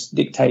bowlers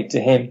dictate to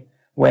him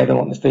where they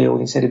want the field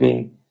instead of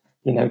getting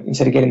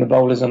the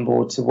bowlers on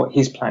board to what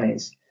his plan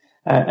is.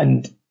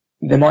 And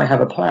they might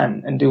have a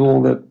plan and do all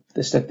the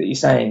stuff that you're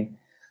saying.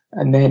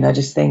 And then I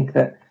just think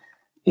that,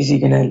 is he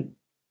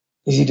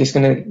just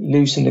going to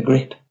loosen the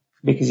grip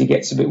because he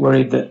gets a bit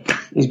worried that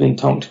he's been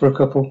tonked for a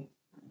couple?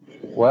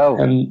 Well,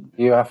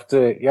 you have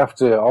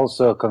to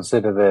also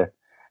consider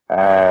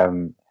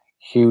the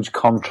huge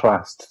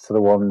contrast to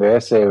the one-day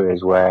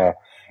series where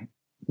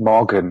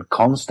Morgan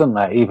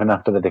constantly, even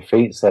after the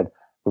defeat, said,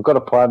 we've got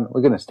a plan,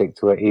 we're going to stick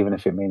to it, even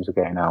if it means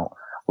we're getting out.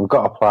 We've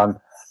got a plan,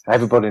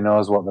 everybody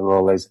knows what the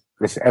role is,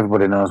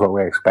 everybody knows what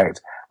we expect,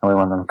 and we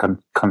want them to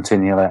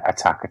continually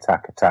attack.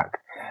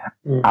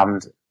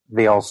 And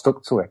they all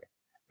stuck to it.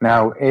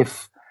 Now,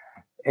 if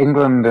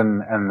England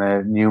and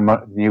the new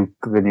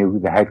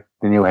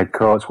head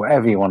coach,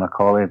 whatever you want to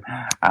call him,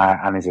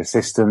 and his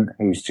assistant,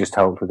 who's just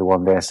helped with the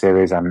one-day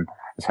series and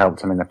has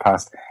helped him in the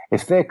past,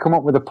 if they come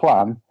up with a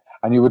plan,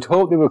 and you would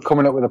hope they were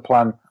coming up with a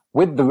plan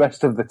with the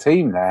rest of the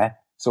team there,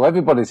 so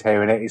everybody's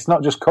hearing it. It's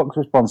not just Cook's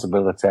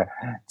responsibility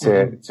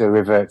to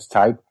revert to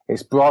type.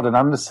 It's Broad and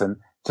Anderson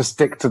to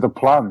stick to the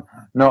plan,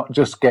 not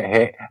just get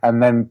hit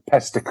and then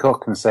pester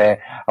Cook and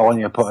say, I want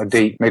you to put a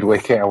deep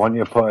mid-wicket, I want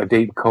you to put a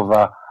deep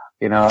cover,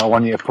 I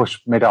want you to push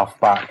mid-off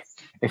back.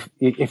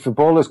 If the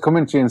bowler's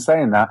coming to you and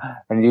saying that,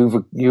 and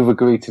you've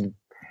agreed to,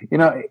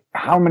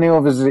 how many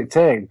overs does it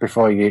take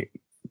before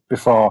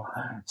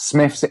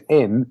Smith's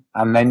in,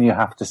 and then you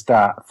have to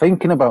start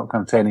thinking about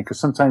containing, because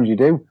sometimes you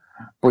do,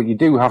 but you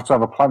do have to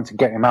have a plan to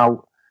get him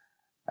out,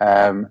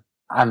 and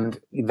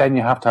then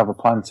you have to have a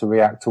plan to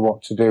react to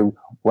what to do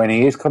when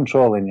he is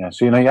controlling you.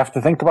 So, you have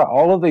to think about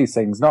all of these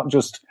things, not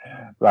just,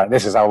 right,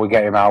 this is how we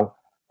get him out,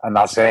 and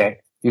that's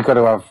it. You've got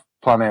to have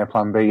plan A,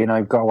 plan B,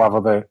 you've got to have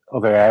other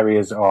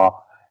areas, or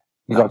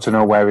you've got to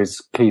know where his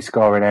key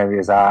scoring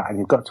areas are, and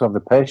you've got to have the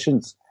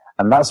patience.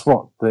 And that's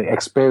what the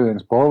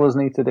experienced bowlers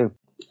need to do.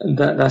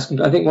 I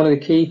think one of the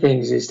key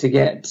things is to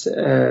get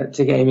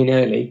him in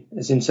early,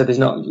 so there's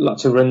not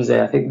lots of runs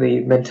there. I think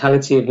the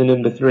mentality of the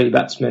number 3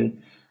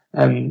 batsman,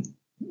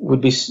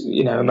 would be,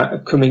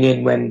 coming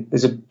in when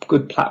there's a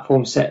good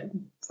platform set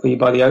for you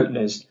by the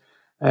openers,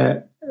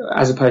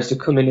 as opposed to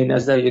coming in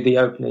as though you're the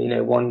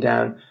opener, one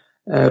down,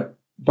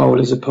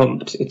 bowlers are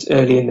pumped, it's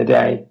early in the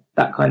day,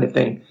 that kind of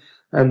thing.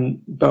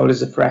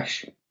 Bowlers are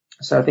fresh.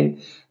 So I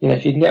think,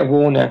 if you can get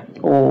Warner,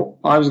 or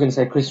I was going to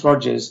say Chris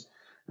Rogers,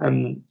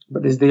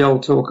 but there's the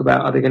old talk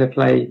about, are they going to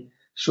play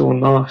Shaun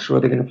Marsh or are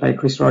they going to play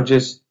Chris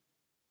Rogers?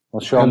 Well,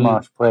 Shaun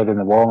Marsh played in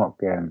the warm-up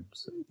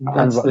games.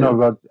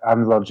 Shaun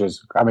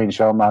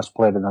Marsh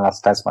played in the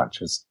last Test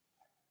matches.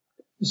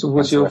 So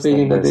what's your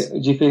feeling? Do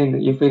you feel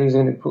that your feelings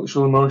are going to put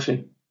Shaun Marsh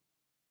in?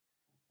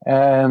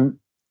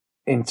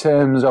 In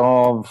terms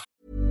of...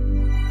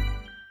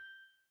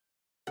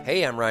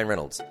 Hey, I'm Ryan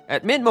Reynolds.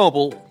 At Mint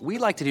Mobile, we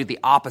like to do the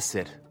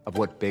opposite of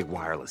what Big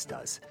Wireless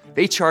does.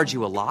 They charge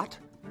you a lot,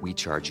 we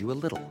charge you a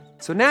little.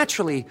 So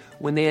naturally,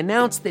 when they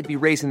announced they'd be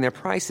raising their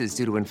prices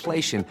due to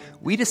inflation,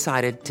 we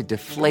decided to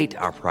deflate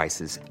our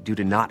prices due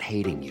to not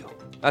hating you.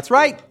 That's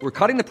right. We're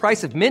cutting the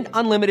price of Mint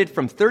Unlimited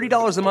from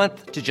 $30 a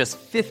month to just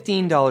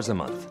 $15 a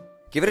month.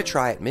 Give it a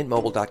try at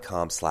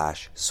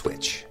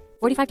mintmobile.com/switch.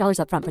 $45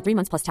 up front for 3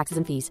 months plus taxes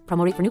and fees.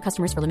 Promo rate for new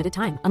customers for limited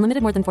time.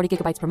 Unlimited more than 40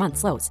 gigabytes per month.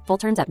 Slows full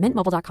terms at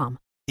mintmobile.com.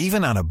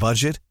 Even on a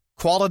budget,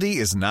 quality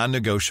is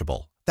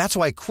non-negotiable. That's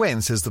why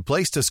Quince is the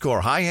place to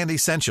score high-end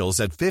essentials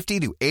at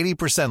 50 to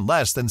 80%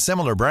 less than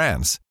similar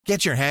brands.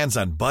 Get your hands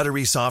on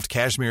buttery soft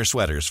cashmere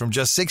sweaters from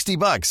just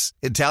 $60,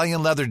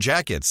 Italian leather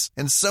jackets,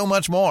 and so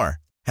much more.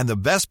 And the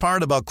best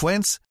part about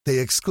Quince, they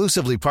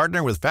exclusively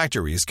partner with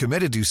factories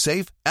committed to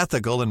safe,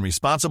 ethical, and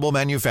responsible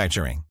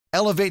manufacturing.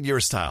 Elevate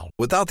your style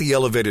without the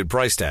elevated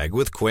price tag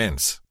with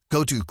Quince.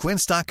 Go to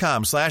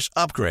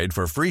quince.com/upgrade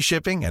for free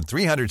shipping and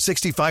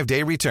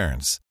 365-day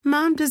returns.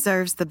 Mom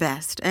deserves the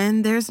best,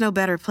 and there's no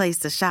better place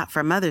to shop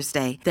for Mother's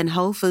Day than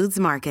Whole Foods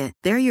Market.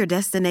 They're your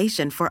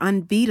destination for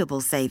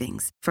unbeatable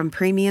savings, from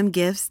premium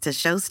gifts to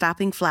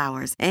show-stopping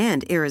flowers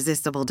and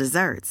irresistible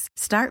desserts.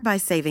 Start by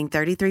saving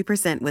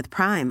 33% with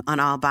Prime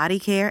on all body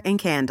care and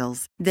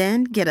candles.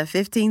 Then get a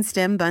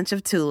 15-stem bunch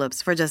of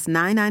tulips for just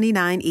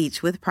 $9.99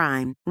 each with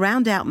Prime.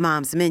 Round out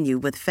Mom's menu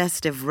with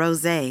festive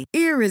rosé,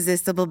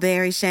 irresistible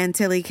berry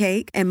chantilly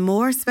cake, and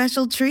more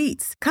special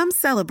treats. Come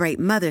celebrate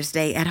Mother's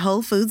Day at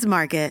Whole Foods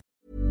Market.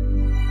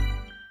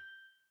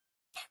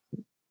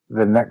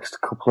 The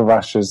next couple of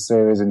Ashes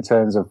series, in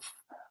terms of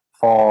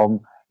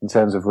form, in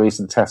terms of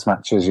recent Test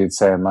matches, you'd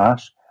say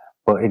Marsh.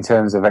 But in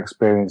terms of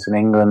experience in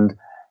England,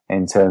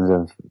 in terms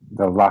of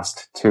the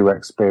last two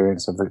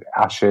experience of the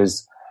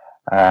Ashes,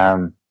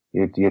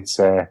 you'd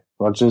say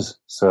Rogers.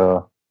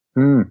 So,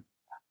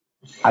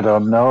 I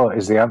don't know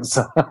is the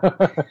answer.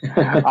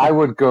 I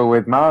would go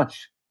with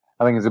Marsh.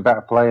 I think he's a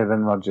better player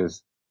than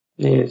Rogers.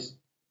 He is.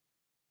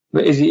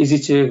 But is he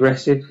too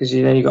aggressive? Because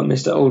you got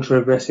Mr. Ultra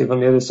aggressive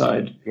on the other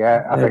side.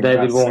 Yeah, I think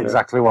David that's Warner.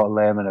 Exactly what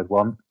Lehmann had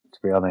want, to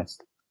be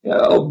honest.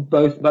 Yeah,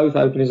 both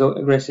openers are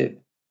aggressive.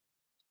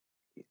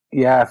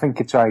 Yeah, I think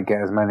he'd try to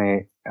get as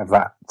many of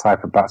that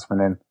type of batsman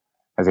in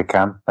as he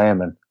can,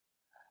 Lehmann.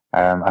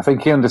 I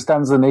think he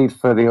understands the need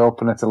for the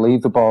opener to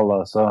leave the ball,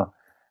 though. So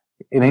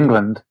in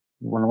England,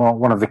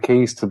 one of the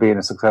keys to being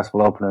a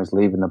successful opener is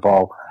leaving the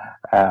ball.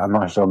 I'm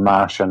not sure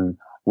Marsh and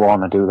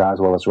Warner do that as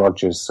well as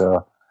Rogers,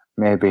 so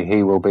maybe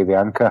he will be the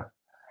anchor.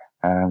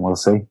 We'll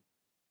see.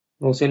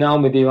 We'll see. Now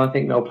I'm with you. I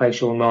think they'll play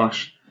Shaun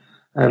Marsh,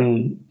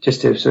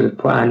 just to sort of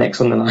put our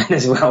necks on the line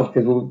as well,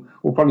 because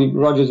we'll probably,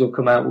 Rogers will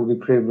come out, we'll be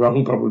proved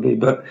wrong probably,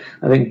 but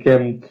I think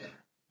the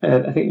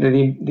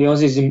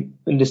Aussies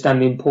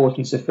understand the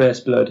importance of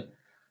first blood.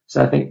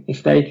 So I think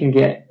if they can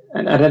get,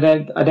 and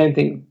I don't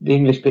think the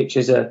English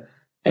pitches are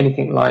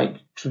anything like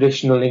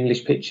traditional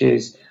English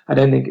pitches. I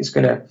don't think it's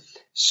going to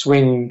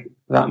swing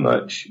that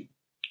much.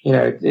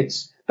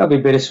 There'll be a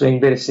bit of swing,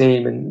 bit of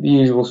seam, and the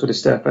usual sort of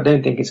stuff. I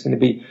don't think it's going to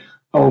be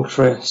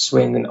ultra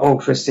swing and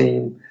ultra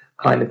seam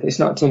kind of. It's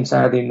not Tim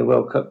Southee in the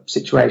World Cup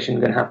situation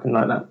going to happen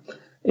like that.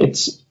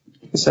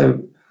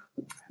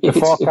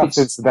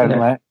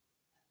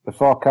 The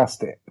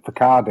forecast for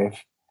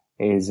Cardiff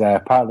is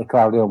partly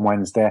cloudy on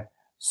Wednesday,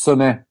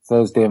 sunny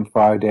Thursday and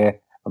Friday,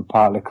 and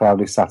partly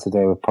cloudy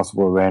Saturday with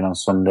possible rain on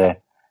Sunday.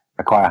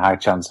 Quite a high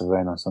chance of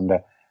rain on Sunday.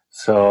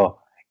 So,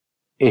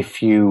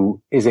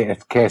 is it a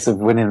case of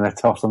winning the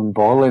toss and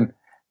bowling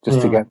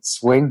just to get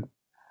swing,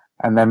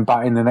 and then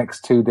batting the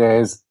next 2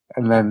 days,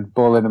 and then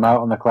bowling them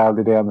out on the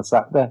cloudy day on the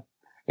Saturday?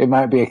 It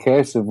might be a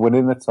case of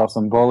winning the toss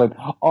and bowling,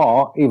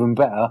 or even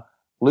better,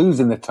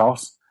 losing the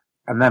toss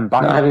and then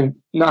batting.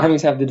 Not having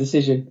to have the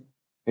decision.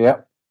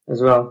 Yep.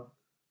 As well.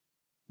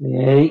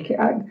 Yeah,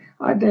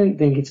 I don't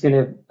think it's going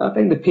to. I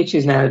think the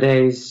pitches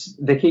nowadays,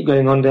 they keep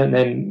going on, don't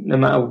they? No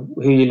matter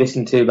who you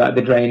listen to about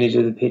the drainage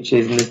of the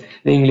pitches, and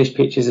the English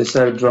pitches are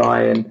so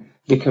dry and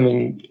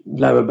becoming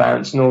lower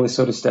bounce and all this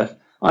sort of stuff.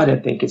 I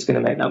don't think it's going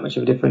to make that much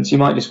of a difference. You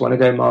might just want to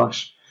go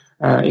Marsh.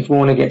 If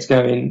Warner gets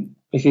going,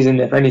 if he's in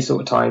there for any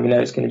sort of time,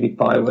 it's going to be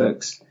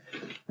fireworks.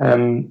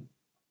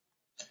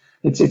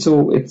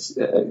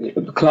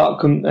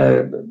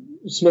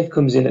 Smith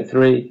comes in at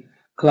 3.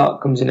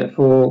 Clark comes in at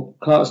 4.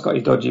 Clark's got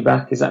his dodgy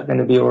back. Is that going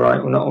to be all right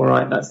or not all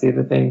right? That's the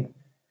other thing.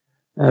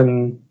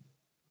 How's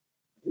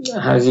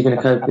he going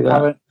to cope with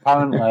that?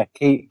 Apparently,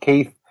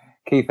 Keith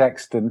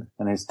Exton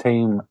and his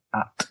team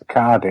at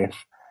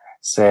Cardiff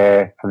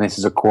say, and this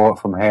is a quote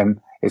from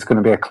him, it's going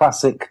to be a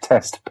classic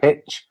test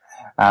pitch,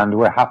 and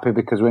we're happy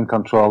because we're in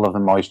control of the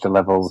moisture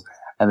levels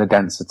and the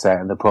density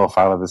and the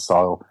profile of the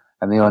soil,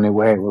 and the only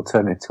way we'll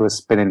turn it to a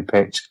spinning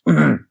pitch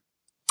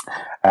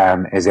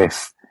is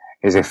if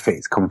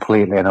it's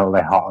completely and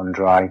utterly hot and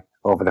dry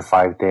over the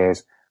 5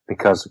 days,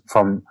 because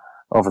from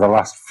over the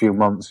last few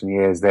months and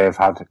years they've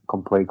had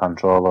complete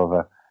control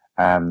over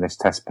this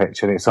test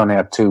pitch, and it's only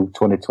had 2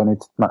 2020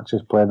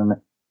 matches played on it.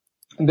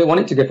 They want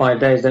it to go 5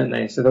 days, don't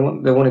they? So they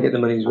want to get the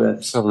money's worth.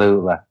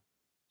 Absolutely.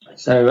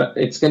 So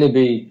it's going to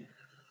be,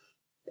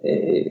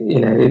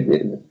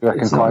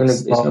 it's not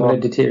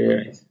going to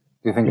deteriorate.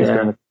 Do you think it's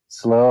going to be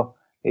slow,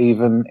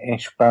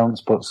 even-ish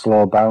bounce, but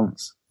slow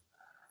bounce?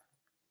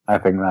 I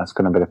think that's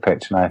going to be the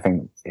pitch, and I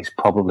think it's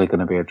probably going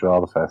to be a draw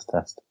the first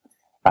test.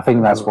 I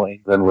think that's what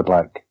England would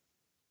like.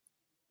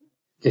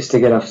 Just to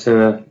get off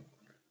to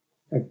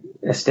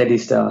a steady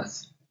start.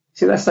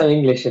 See, that's so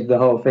English of the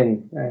whole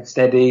thing.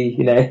 Steady,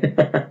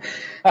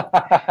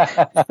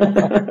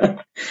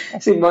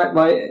 See,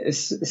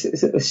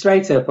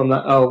 straight up, I'm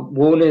like,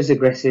 Warner's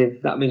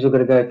aggressive. That means we're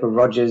going to go for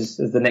Rodgers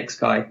as the next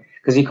guy,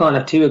 because you can't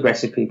have two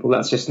aggressive people.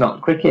 That's just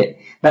not cricket.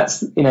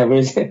 That's,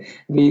 whereas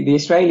the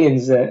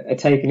Australians are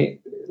taking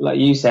it, like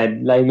you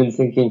said, layman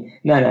thinking,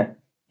 no,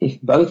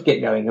 if both get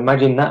going,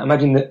 imagine that.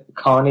 Imagine the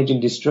carnage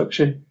and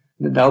destruction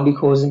that they'll be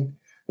causing,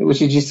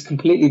 which is just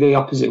completely the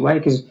opposite way,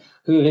 because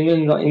who have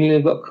England got? England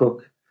have got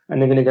Cook,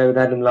 and they're going to go with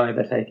Adam Lyth,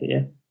 I take it,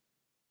 yeah?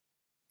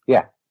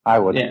 Yeah, I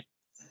would.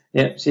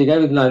 Yeah, so you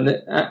go with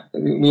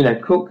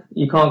Lyth. Cook,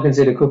 you can't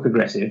consider Cook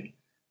aggressive.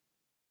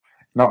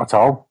 Not at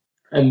all.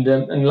 And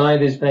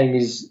Lyth is playing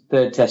his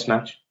third test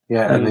match.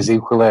 Yeah, and his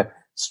equally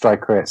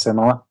strike rate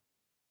similar.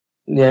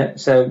 Yeah,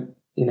 so,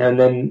 and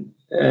then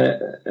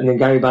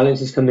Gary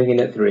Ballance is coming in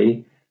at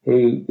 3,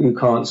 who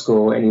can't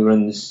score any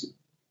runs.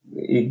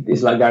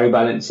 It's like Gary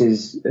Ballance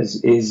is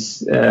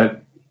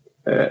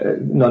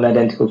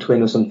non-identical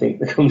twin or something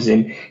that comes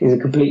in. Is a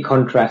complete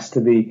contrast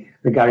to the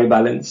Gary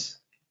Ballance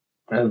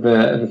of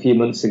a few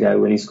months ago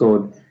when he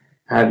scored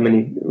how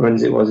many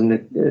runs it was in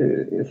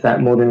the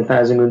more than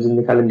 1,000 runs in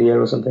the calendar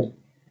year or something.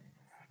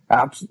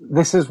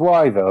 This is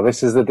why, though,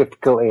 this is the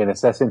difficulty in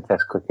assessing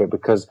Test cricket,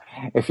 because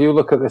if you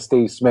look at the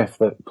Steve Smith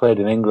that played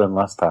in England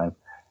last time,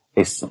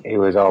 he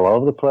was all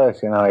over the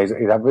place.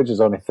 His average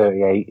is only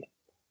 38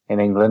 in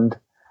England.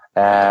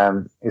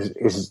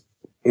 His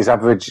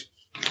average,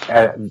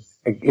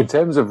 in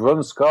terms of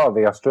runs scored,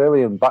 the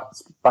Australian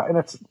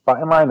batting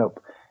lineup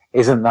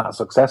isn't that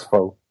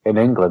successful in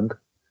England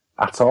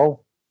at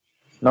all.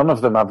 None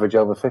of them average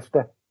over 50.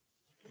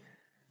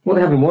 Well,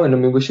 they haven't won. I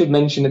mean, we should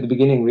mention at the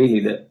beginning,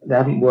 really, that they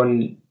haven't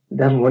won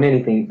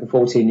anything for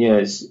 14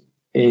 years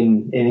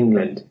in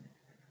England,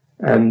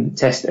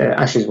 Test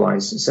Ashes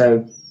wise.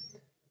 So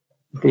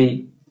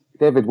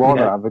David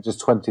Warner averages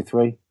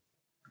 23.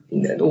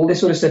 All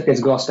this sort of stuff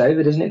gets glossed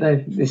over, doesn't it,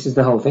 though? This is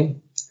the whole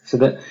thing. So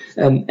that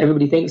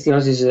everybody thinks the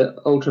Aussies are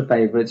ultra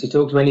favourites. You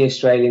talk to any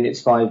Australian,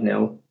 it's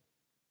 5-0.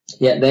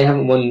 Yet they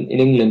haven't won in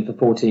England for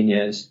 14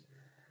 years.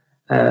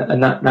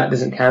 And that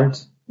doesn't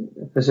count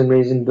for some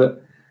reason.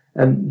 But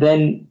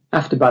then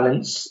after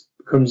Ballance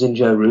comes in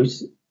Joe Root,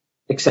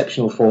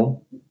 exceptional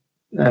form.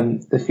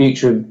 The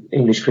future of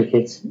English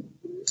cricket.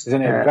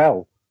 Isn't it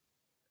Bell?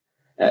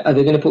 Are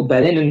they going to put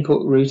Bell in and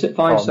put Root at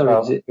 5? Is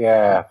it?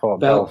 Yeah, I thought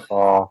Bell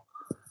 4,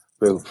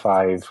 Root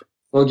 5.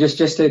 Well, just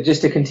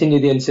to continue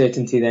the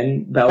uncertainty,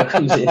 then Bell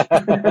comes in.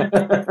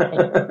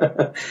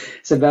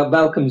 So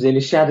Bell comes in,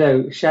 a shadow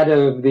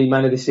of the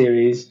man of the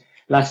series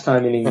last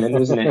time in England,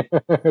 wasn't it?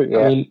 Yeah.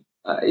 I mean,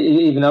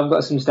 even I've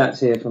got some stats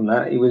here from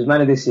that. He was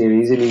man of the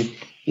series, and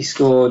he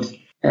scored.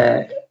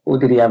 What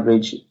did he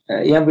average?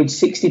 He averaged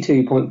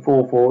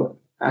 62.44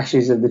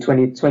 Ashes of the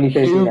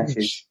 2013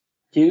 Ashes.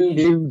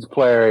 Huge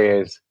player he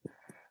is.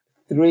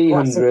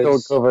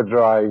 300 cover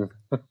drive.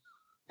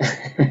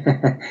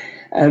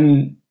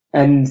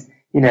 And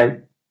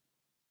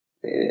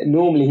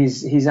normally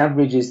his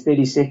average is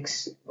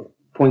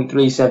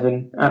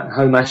 36.37 at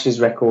home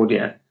Ashes record,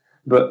 yeah.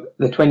 But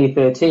the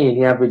 2013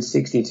 he averaged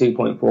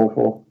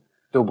 62.44.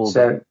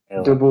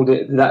 Doubled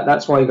it.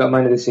 That's why he got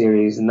man of the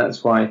series, and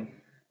that's why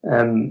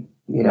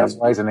that's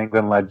why he's an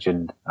England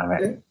legend. I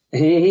mean,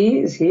 he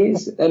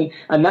is,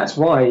 and that's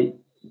why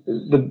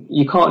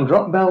you can't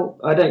drop Bell.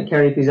 I don't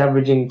care if he's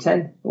averaging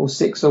 10 or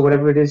 6 or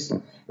whatever it is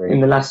in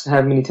the last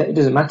how many. It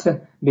doesn't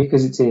matter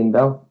because it's Ian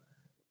Bell.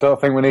 Don't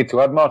think we need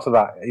to add more to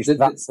that. It's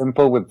that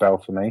simple with Bell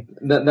for me.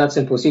 That's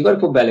simple. So you've got to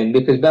put Bell in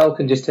because Bell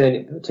can just turn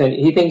it.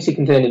 He thinks he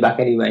can turn it back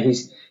anyway.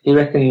 He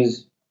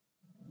reckons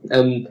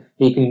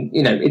he can.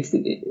 It's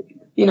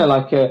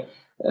like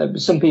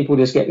some people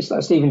just get. It's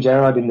like Stephen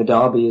Gerrard in the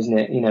Derby, isn't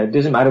it? It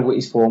doesn't matter what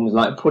his form is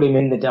like. Put him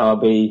in the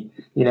Derby.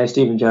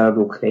 Stephen Gerrard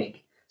will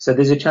click. So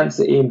there's a chance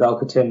that Ian Bell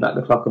could turn back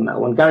the clock on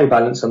that one. Gary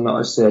Ballance, I'm not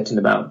as certain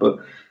about, but.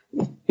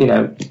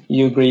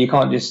 You agree you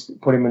can't just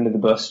put him under the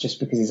bus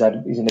just because he's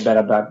in a bit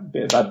of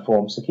bad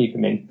form, so keep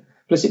him in.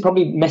 Plus, it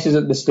probably messes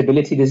up the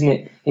stability, doesn't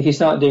it? If you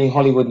start doing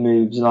Hollywood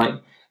moves like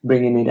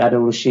bringing in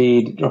Adil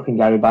Rashid, dropping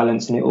Gary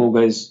Balance, and it all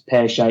goes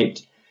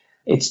pear-shaped,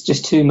 it's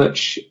just too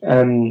much.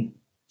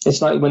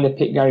 It's like when they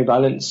picked Gary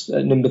Balance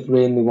at number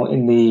 3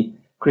 in the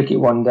Cricket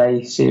One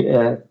Day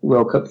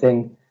World Cup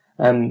thing.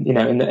 In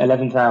the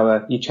 11th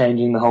hour, you're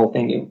changing the whole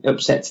thing. It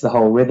upsets the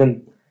whole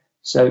rhythm.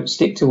 So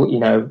stick to what you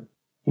know,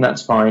 and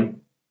that's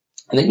fine.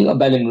 And then you've got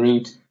Bell and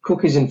Root.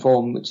 Cook is in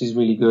form, which is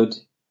really good.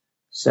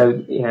 So,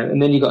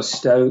 and then you've got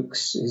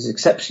Stokes, who's an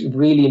exceptionally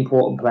really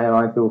important player,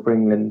 I feel, for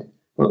England.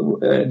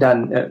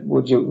 Dan,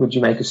 would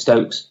you make of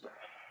Stokes?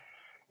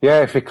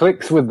 Yeah, if he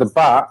clicks with the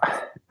bat,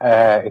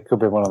 it could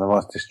be one of the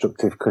most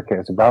destructive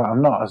cricketers about.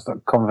 I'm not as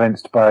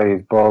convinced by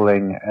his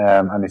bowling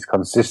and his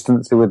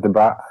consistency with the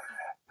bat.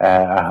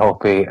 I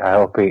hope he,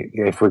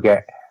 if we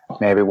get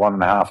maybe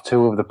 1.5,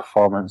 2 of the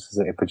performances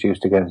that he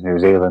produced against New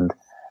Zealand,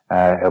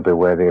 he'll be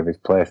worthy of his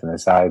place in the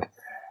side.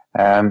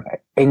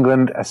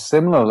 England are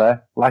similarly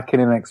lacking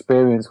in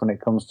experience when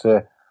it comes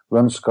to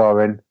run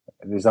scoring.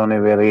 There's only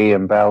really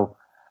Ian Bell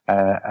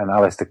and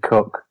Alistair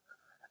Cook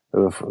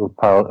who've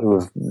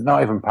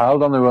not even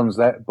piled on the runs.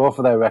 Both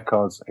of their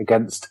records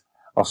against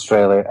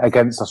Australia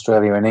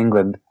and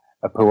England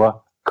are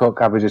poor. Cook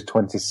averages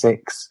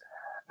 26.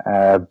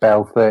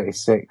 Bell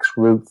 36,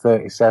 Root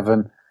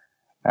 37.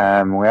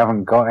 We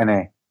haven't got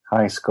any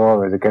high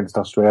scorers against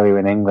Australia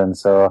and England,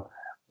 so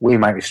we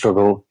might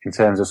struggle in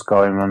terms of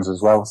scoring runs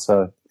as well.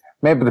 So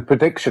maybe the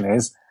prediction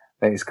is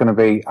that it's going to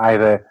be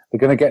either they're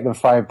going to get them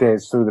 5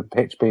 days through the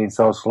pitch being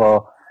so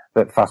slow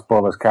that fast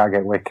bowlers can't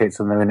get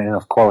wickets and they're in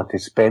enough quality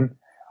spin,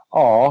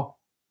 or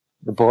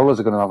the bowlers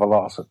are going to have a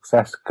lot of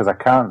success, because I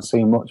can't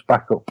see much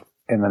backup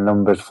in the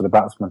numbers for the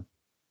batsmen.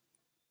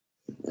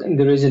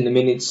 There isn't. I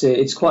mean,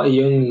 it's quite a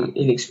young,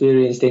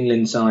 inexperienced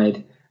England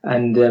side,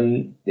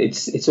 and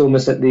it's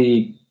almost that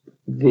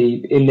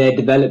in their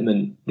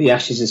development, the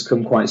Ashes has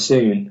come quite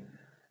soon.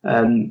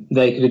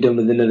 They could have done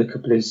with another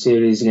couple of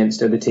series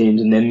against other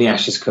teams, and then the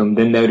Ashes come,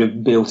 then they would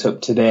have built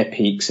up to their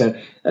peak. So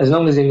as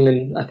long as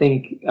England, I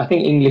think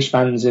English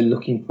fans are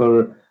looking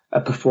for a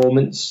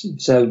performance.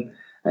 So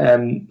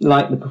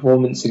like the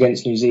performance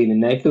against New Zealand.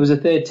 Now, if there was a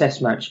third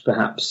Test match,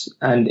 perhaps,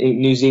 and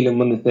New Zealand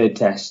won the third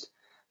Test,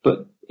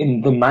 but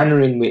in the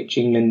manner in which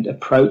England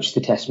approached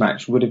the Test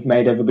match would have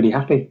made everybody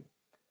happy.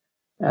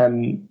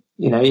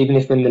 Even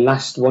if in the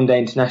last one-day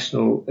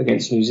international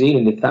against New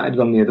Zealand, if that had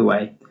gone the other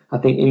way, I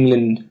think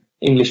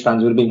English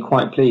fans would have been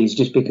quite pleased,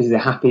 just because they're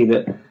happy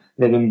that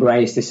they've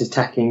embraced this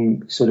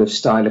attacking sort of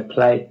style of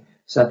play.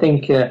 So I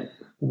think... do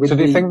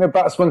you think the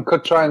batsmen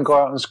could try and go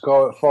out and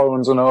score at 4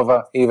 runs and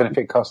over, even if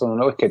it costs them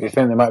a wicket? Do you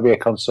think there might be a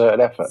concerted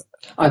effort?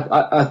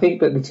 I think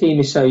that the team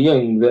is so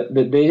young that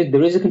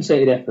there is a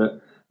concerted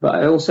effort, but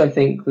I also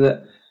think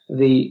that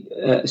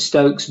the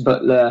Stokes,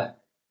 Butler,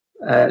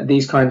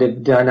 these kind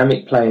of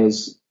dynamic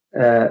players,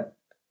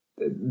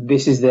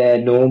 this is their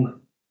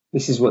norm.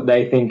 This is what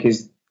they think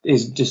is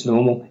just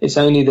normal. It's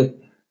only the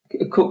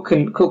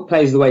Cook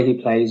plays the way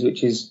he plays,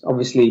 which is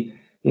obviously,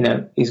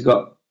 he's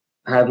got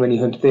how many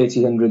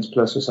 30 hundreds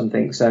plus or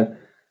something. So,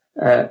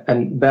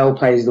 and Bell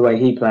plays the way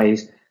he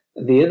plays.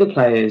 The other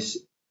players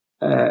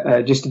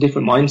just a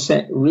different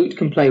mindset. Root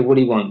can play what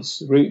he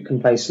wants. Root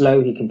can play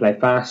slow. He can play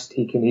fast.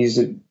 He's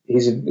an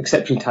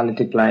exceptionally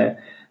talented player.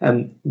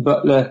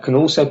 Butler can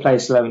also play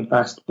slow and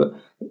fast. But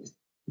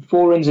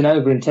 4 runs and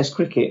over in Test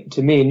cricket,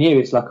 to me and you,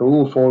 it's like,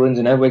 4 runs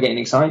and over, we're getting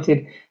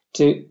excited.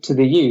 To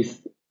the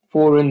youth,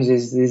 4 runs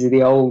is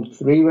the old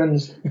 3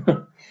 runs.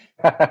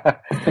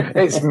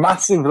 It's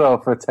massive though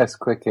for Test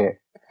cricket.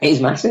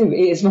 It's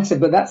massive,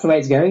 but that's the way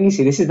it's going. You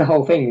see, this is the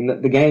whole thing,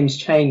 that the game's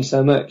changed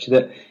so much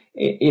that,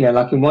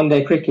 like in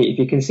one-day cricket, if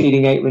you're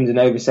conceding 8 runs and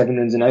over, 7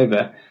 runs and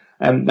over,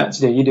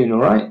 you're doing all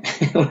right.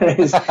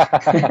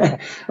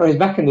 whereas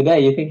back in the day,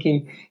 you're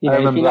thinking... I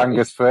remember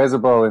Angus Fraser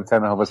bowling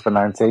 10 overs for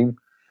 19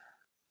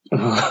 in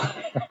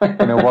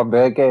a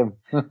one-day game.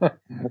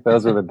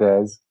 Those were the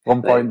days.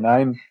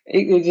 1.9.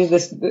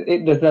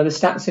 The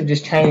stats have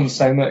just changed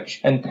so much,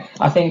 and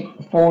I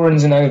think 4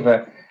 runs and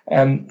over,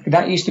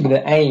 that used to be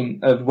the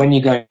aim of when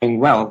you're going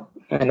well,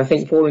 and I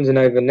think 4 runs and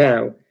over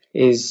now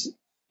is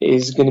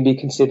going to be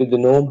considered the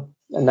norm,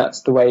 and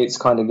that's the way it's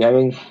kind of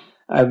going.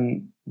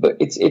 But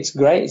it's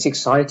great, it's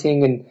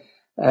exciting,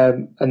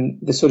 and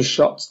the sort of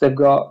shots they've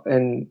got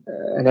and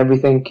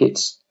everything.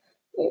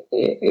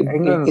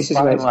 England's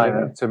batting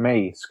lineup to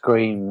me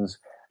screams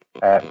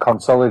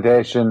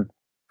consolidation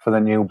for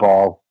the new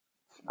ball,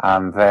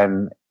 and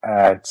then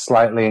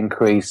slightly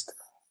increased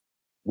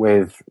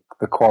with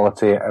the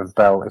quality of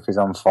Bell if he's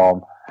on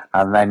form,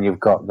 and then you've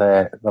got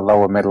the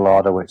lower middle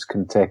order, which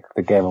can take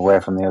the game away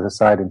from the other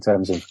side in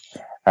terms of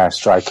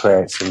strike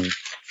rates and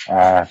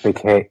big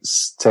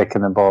hits,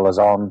 taking the bowlers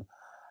on,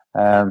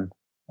 and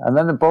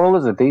then the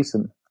bowlers are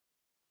decent.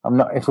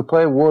 If we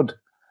play Wood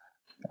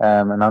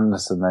and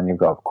Anderson, then you've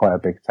got quite a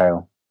big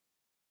tail.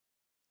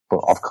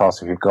 But of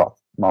course, if you've got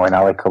Moeen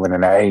Ali coming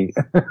in at 8,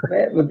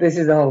 but this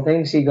is the whole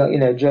thing. So you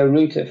got Joe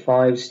Root at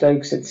 5,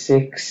 Stokes at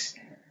 6,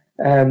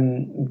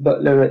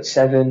 Butler at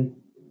 7.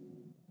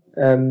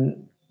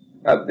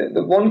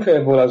 The one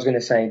curveball I was going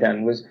to say,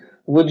 Dan, was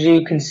would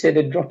you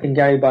consider dropping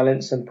Gary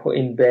Ballance and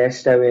putting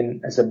Bairstow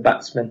in as a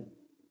batsman?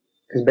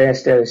 Because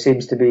Bairstow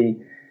seems to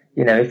be,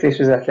 if this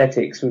was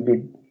athletics, we'd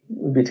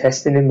be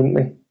testing him, wouldn't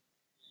we?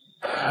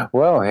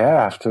 Well,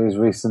 yeah, after his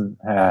recent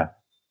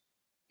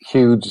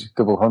huge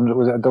double 100,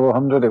 was it a double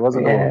 100? It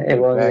wasn't. Yeah, it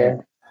was.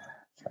 Yeah.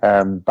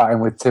 Batting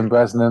with Tim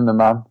Bresnan, the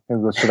man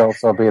who should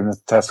also be in the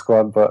Test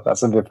squad, but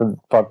that's a different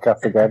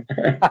podcast again.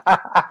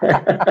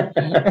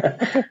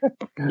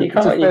 You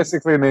just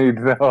basically need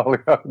the whole.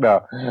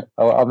 No,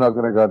 I'm not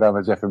going to go down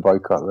the Jeffrey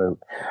Boycott route.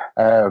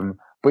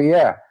 But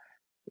yeah,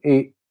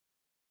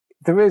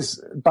 there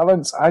is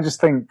balance. I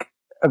just think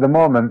at the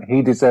moment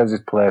he deserves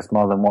his place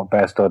more than what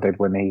Bairstow did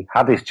when he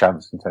had his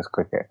chance in Test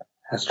cricket.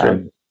 That's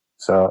true.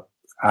 So,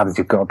 and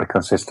you've got to be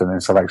consistent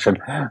in selection.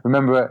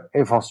 Remember,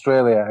 if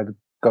Australia had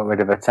got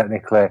rid of a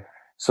technically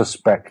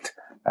suspect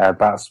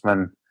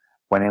batsman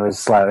when he was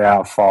slightly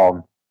out of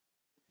form,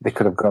 they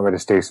could have got rid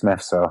of Steve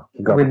Smith. So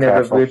you've got to be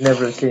careful. We've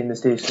never seen the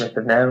Steve Smith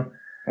of now.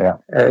 Yeah,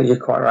 you're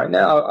quite right.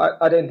 No,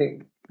 I don't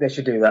think they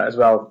should do that as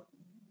well.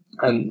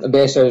 And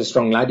Bairstow is a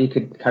strong lad. He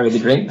could carry the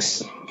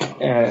drinks.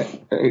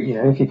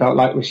 If he felt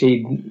like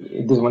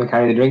Rashid doesn't want to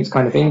carry the drinks,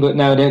 kind of thing. But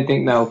no, I don't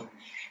think they'll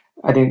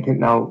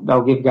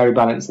give Gary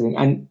Ballance the thing.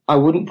 And I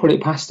wouldn't put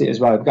it past it as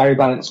well. If Gary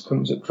Ballance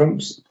comes at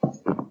trumps,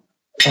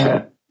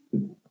 it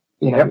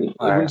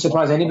wouldn't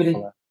surprise anybody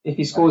if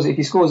he scores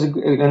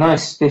a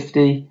nice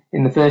 50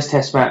 in the first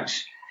Test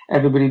match.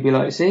 Everybody would be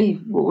like,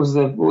 "See, what was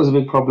the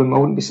big problem?" I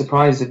wouldn't be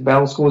surprised if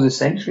Bell scores a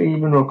century,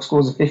 even or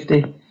scores a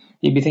 50.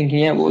 You'd be thinking,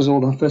 "Yeah, what was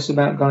all the fuss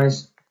about,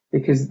 guys?"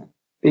 Because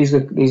these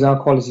are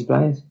quality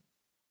players.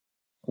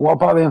 What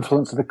about the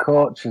influence of the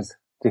coaches?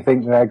 Do you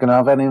think they're going to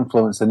have any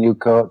influence? The new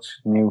coach,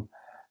 new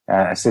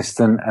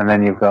assistant, and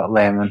then you've got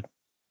Lehmann.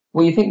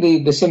 Well, you think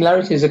the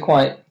similarities are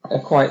quite.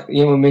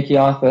 When Mickey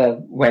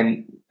Arthur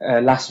went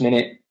last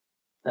minute,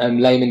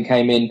 Lehmann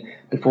came in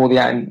before the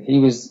end. He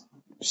was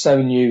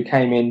so new,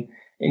 came in.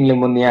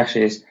 England won the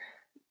Ashes,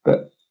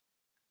 but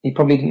he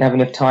probably didn't have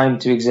enough time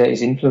to exert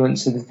his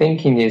influence. So the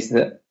thinking is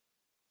that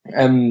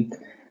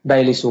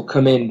Bayliss will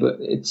come in, but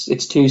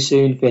it's too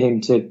soon for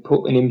him to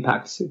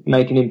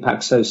make an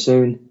impact so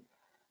soon.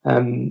 I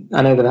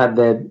know they've had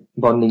their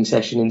bonding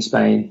session in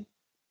Spain,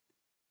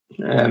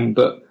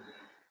 but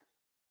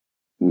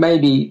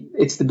maybe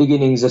it's the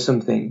beginnings of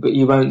something, but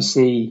you won't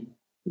see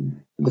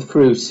the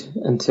fruit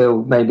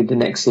until maybe the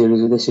next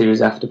series or the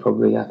series after,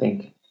 probably, I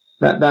think.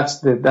 That's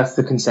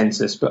the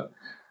consensus, but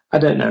I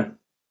don't know.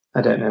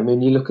 I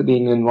mean, you look at the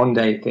England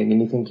one-day thing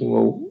and you're thinking,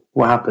 well,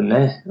 what happened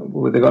there?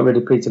 Well, they got rid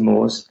of Peter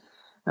Moores.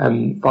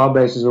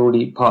 Farbrace was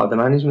already part of the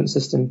management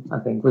system, I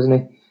think, wasn't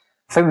he?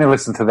 I think they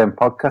listened to them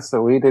podcasts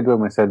that we did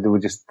when we said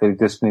they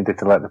just needed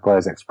to let the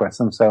players express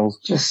themselves.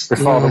 We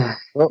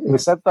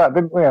said that,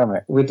 didn't we,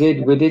 Amit? We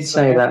did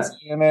say that.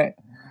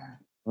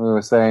 We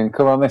were saying,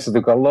 come on,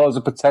 they've got loads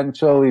of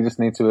potential, you just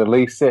need to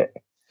release it.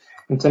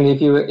 I'm telling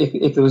you,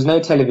 if there was no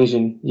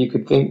television,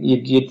 you'd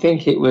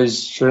think it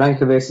was Sri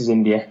Lanka versus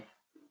India.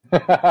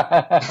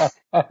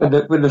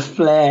 with the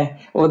flair,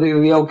 or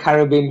the old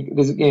Caribbean,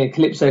 there's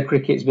Calypso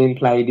cricket's being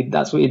played.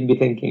 That's what you'd be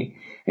thinking,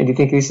 and you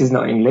think this is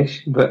not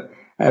English, but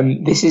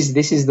this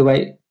is the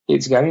way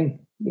it's going.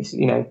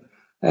 The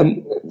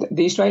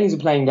Australians are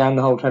playing down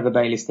the whole Trevor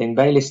Bayliss thing.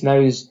 Bayliss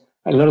knows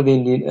a lot of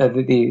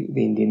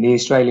the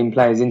Australian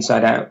players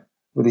inside out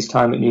with his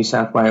time at New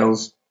South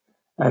Wales,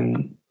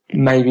 and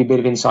maybe a bit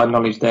of inside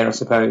knowledge there, I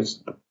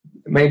suppose.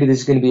 Maybe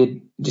there's going to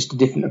be just a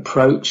different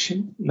approach.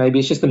 Maybe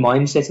it's just the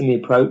mindset and the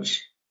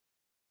approach.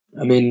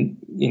 I mean,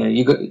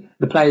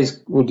 the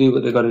players will do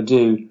what they've got to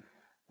do.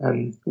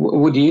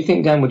 What do you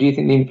think, Dan? What do you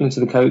think the influence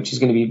of the coach is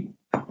going to be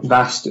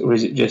vast, or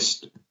is it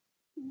just,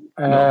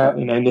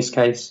 in this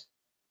case?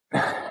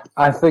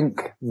 I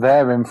think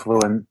their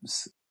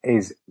influence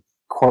is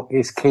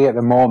key at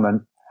the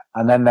moment,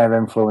 and then their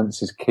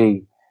influence is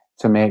key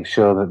to make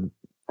sure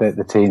that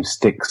the team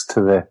sticks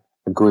to the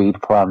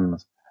agreed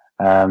plans.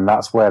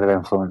 That's where their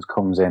influence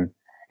comes in.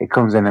 It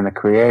comes in the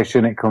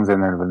creation, it comes in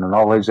the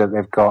knowledge that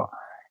they've got,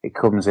 it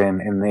comes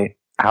in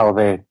how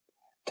they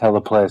tell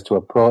the players to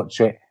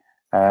approach it.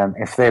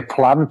 If they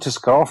plan to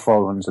score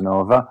 4 runs and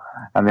over,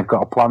 and they've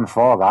got a plan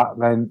for that,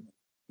 then,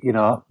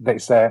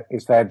 it's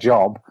their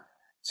job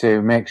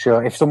to make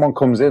sure, if someone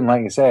comes in,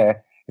 like you say,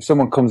 if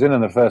someone comes in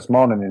on the first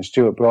morning and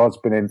Stuart Broad's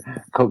been in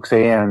Cook's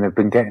here and they've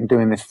been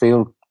doing this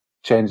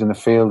changing the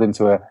field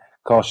into a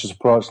cautious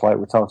approach like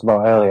we talked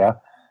about earlier,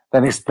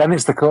 then it's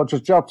the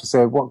coach's job to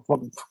say,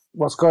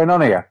 what's going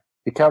on here?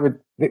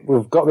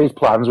 We've got these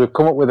plans, we've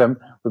come up with them,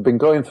 we've been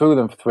going through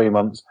them for 3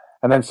 months,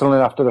 and then suddenly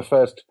after the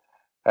first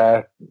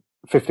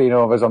 15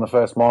 overs on the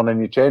first morning,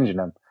 you're changing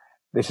them.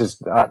 It's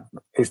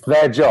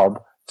their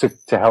job to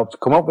help to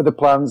come up with the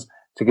plans,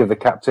 to give the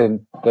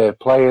captain the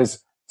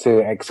players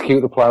to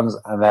execute the plans,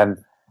 and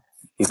then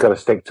you've got to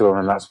stick to them,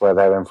 and that's where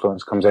their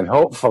influence comes in.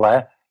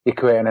 Hopefully, you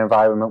create an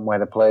environment where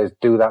the players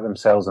do that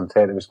themselves and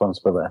take the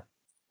responsibility.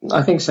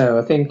 I think so.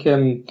 I think,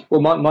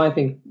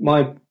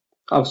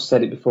 I've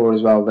said it before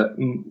as well, that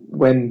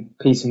when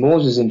Peter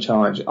Moores was in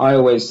charge, I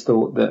always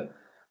thought that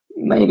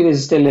maybe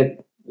there's still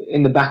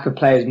in the back of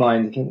players'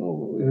 minds, think,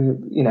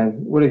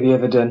 what have you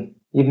ever done?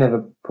 You've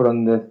never put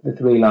on the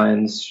three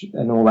lions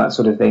and all that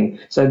sort of thing.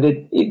 So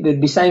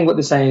they'd be saying what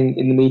they're saying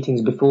in the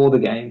meetings before the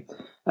game,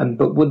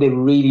 but would they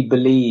really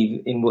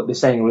believe in what they're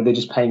saying, or are they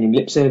just paying him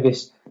lip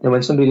service? And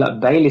when somebody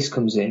like Bayliss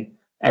comes in,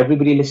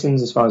 everybody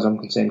listens, as far as I'm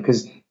concerned,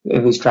 because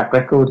of his track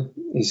record,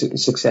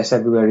 his success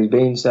everywhere he's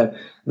been. So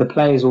the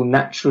players will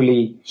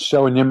naturally...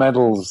 Showing your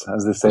medals,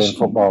 as they say in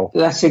football.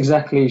 That's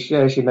exactly,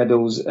 shows your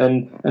medals.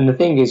 And the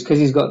thing is, because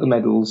he's got the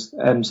medals,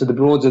 so the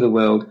Broads of the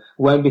world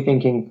won't be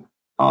thinking,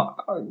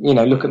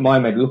 look at my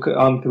medal,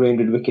 I'm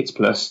 300 wickets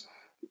plus,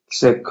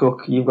 so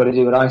Cook, you've got to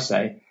do what I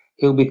say.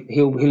 He'll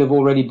have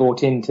already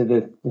bought into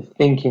the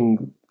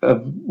thinking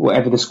of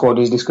whatever the squad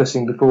is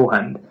discussing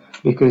beforehand,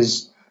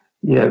 because,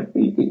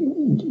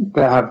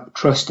 they have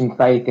trust and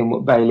faith in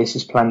what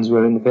Bayliss's plans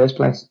were in the first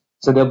place.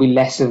 So there'll be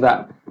less of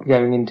that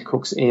going into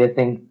Cook's ear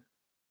thing.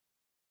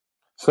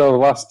 So the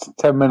last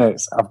 10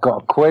 minutes, I've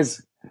got a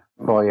quiz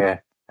for you.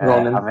 I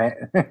don't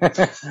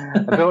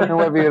know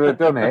whether you'd have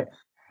done it.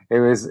 It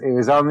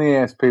was on the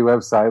ASP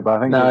website,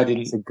 but I think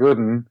it's a good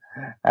one,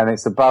 and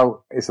it's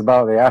about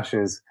the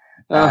Ashes.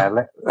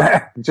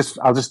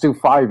 I'll just do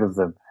 5 of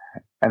them,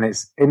 and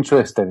it's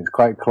interesting. It's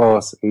quite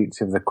close,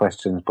 each of the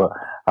questions, but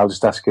I'll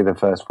just ask you the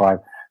first 5.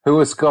 Who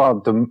has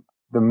scored the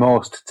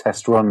most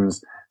Test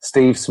runs,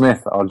 Steve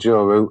Smith or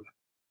Joe Root?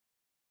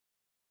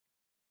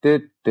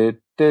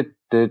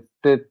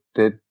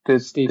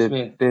 Steve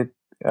Smith.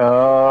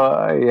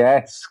 Oh,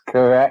 yes,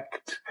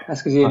 correct.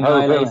 That's because he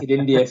annihilated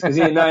India.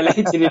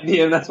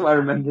 And that's why I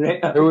remember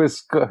it. Who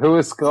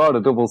has scored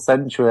a double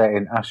century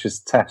in Ashes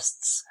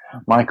Tests?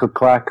 Michael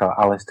Clarke or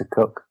Alistair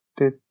Cook?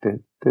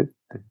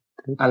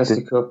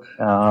 Alistair Cook.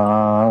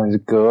 Oh, he's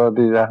good.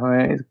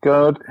 He's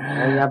good. He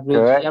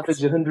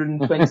averaged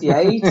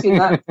 128 in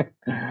that.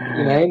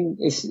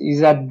 He's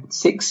had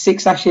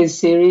six Ashes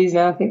series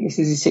now. I think this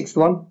is his 6th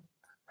one.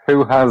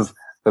 Who has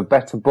the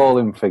better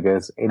bowling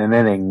figures in an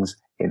innings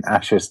in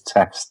Ashes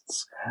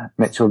Tests?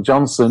 Mitchell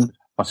Johnson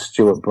or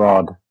Stuart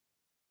Broad?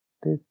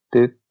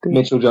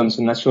 Mitchell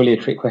Johnson. That's surely a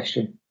trick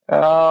question.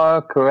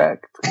 Oh,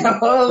 correct. 3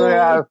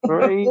 out of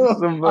 3.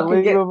 It's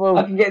unbelievable.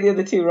 I can get the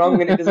other 2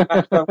 wrong, and it doesn't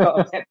matter. I've got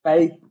a pet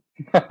faith.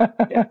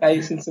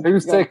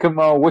 Who's taken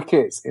more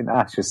wickets in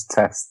Ashes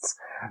Tests?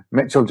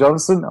 Mitchell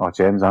Johnson or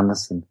James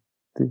Anderson?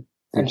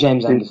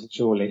 James Anderson,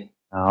 surely.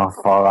 Oh,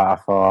 4 out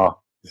of 4.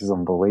 This is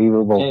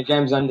unbelievable. Yeah,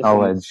 James Anderson.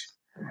 Knowledge.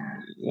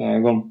 Yeah,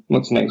 go on.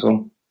 What's the next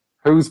one?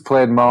 Who's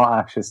played more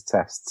Ashes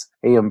Tests?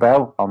 Ian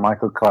Bell or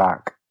Michael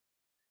Clarke?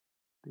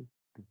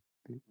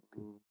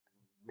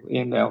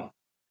 Ian Bell.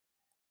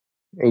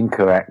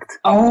 Incorrect.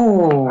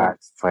 Oh!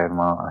 That's playing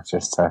more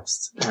Ashes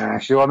Tests. Do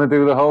you want to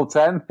do the whole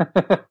 10?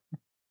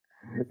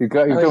 You've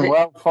done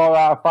well, 4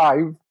 out of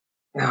 5.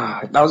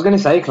 I was going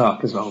to say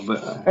Clarke as well,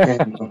 but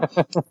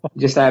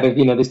just out of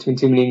there's too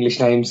many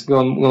English names. Go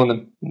on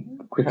then,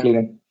 quickly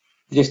then.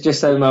 Just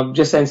so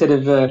instead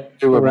of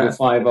 4 out of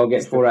 5, I'll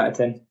get 4 out of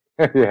 10.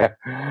 Yeah.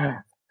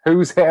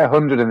 Who's hit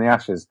 100 in the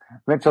Ashes?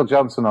 Mitchell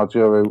Johnson or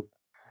Joe Root?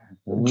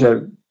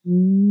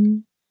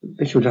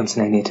 Mitchell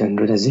Johnson ain't hit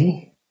 100, has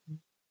he?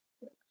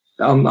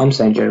 I'm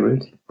saying Joe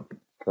Root.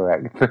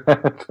 Correct.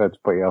 Let's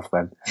put you off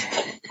then.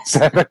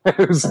 So,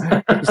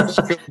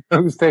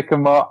 who's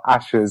taken more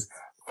Ashes?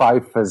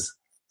 Fifers,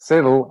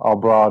 Siddle or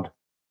Broad?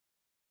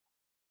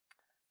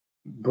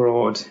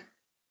 Broad.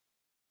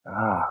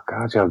 Oh,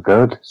 God, you're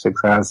good.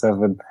 6 out of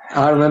 7.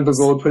 I remember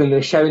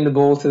Broad showing the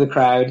ball to the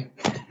crowd.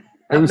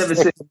 I've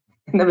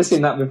never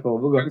seen that before.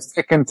 Who's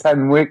taken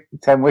 10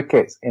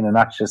 wickets in an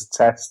Ashes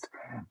Test?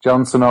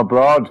 Johnson or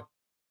Broad?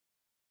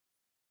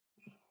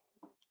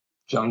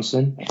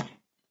 Johnson.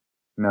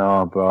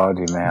 No, Broad,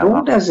 you may have.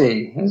 Broad, has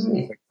he?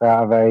 6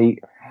 out of 8.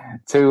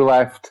 2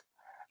 left.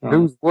 Oh.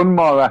 Who's won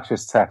more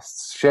Ashes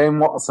Tests? Shane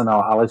Watson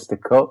or Alistair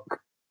Cook?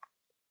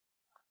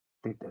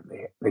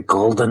 The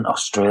golden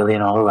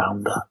Australian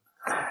all-rounder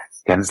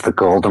against the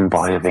golden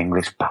boy of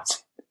English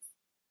batting.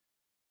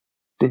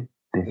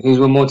 Who's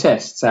won more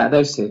tests out of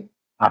those 2?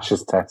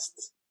 Ashes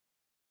Tests.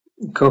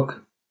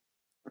 Cook.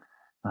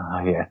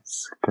 Ah,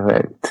 yes,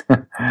 correct.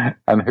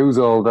 And who's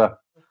older,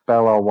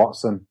 Bell or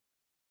Watson?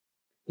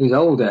 Who's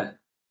older?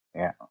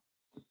 Yeah.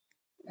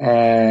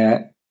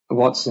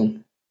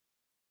 Watson.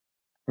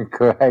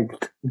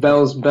 Correct.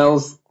 Bell's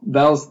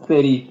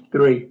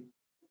 33.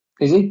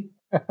 Is he?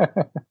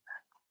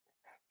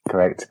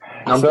 Correct.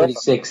 I'm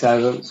 36,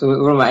 so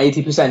we're about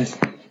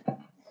 80%.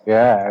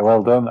 Yeah,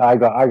 well done. I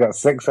got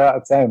 6 out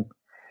of 10.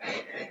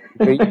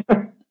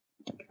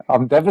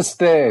 I'm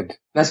devastated.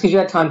 That's because you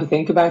had time to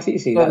think about it, you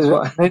see. That's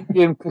what an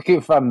Indian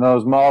cricket fan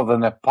knows more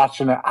than a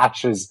passionate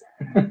Ashes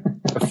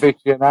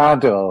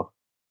aficionado.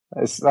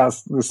 There's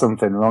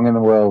something wrong in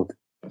the world.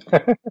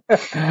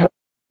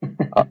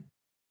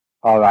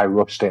 Or I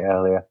rushed it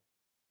earlier.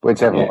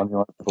 Whichever one you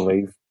want to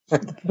believe.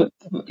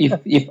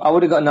 If I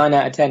would have got 9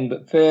 out of 10,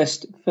 but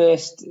first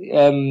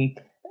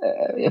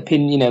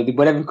opinion,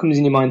 whatever comes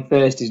in your mind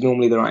first is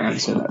normally the right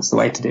answer. That's the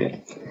way to do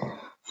it.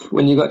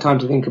 When you've got time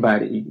to think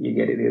about it, you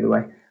get it the other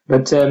way.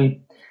 But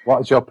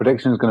What's your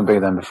predictions going to be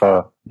then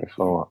before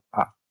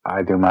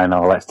I do mine,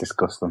 or let's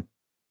discuss them?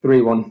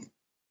 3-1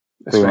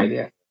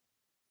 Australia.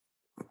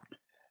 3-1.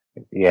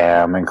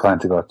 Yeah, I'm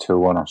inclined to go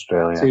 2-1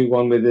 Australia.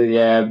 2-1 with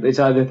it's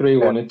either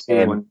 3-1 or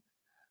 2-1.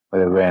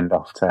 With a rained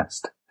off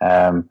test.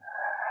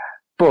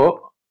 But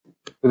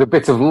with a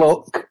bit of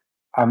luck,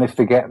 and if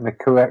they get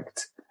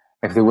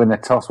if they win the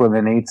toss when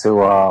they need to,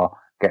 or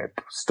get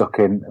stuck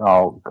in,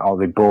 or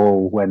they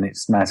bowl when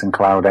it's nice and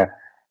cloudy,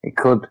 it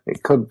could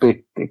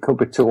be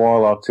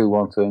 2-all or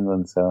 2-1 to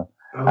England. So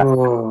I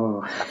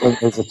think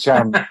there's a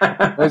chance.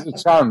 There's a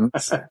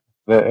chance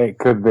that it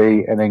could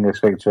be an English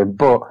victory.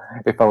 But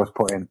if I was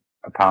putting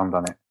 £1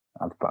 on it,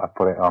 I'd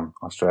put it on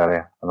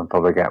Australia, and I'd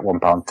probably get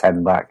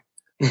 £1.10 back.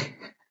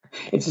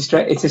 It's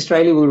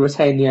Australia will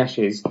retain the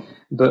Ashes,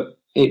 but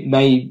it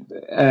may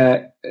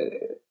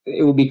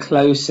it will be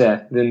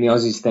closer than the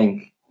Aussies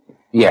think.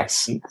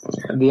 Yes,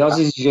 the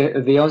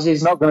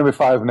Aussies not going to be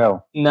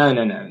 5-0. No,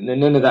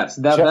 none of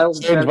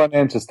that. Change my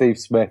name to Steve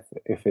Smith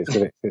if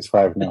it's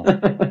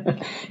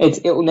 5-0.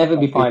 It will never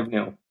be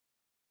 5-0.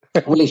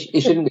 Well,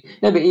 it shouldn't be.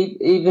 No, but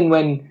even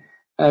when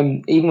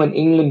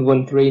England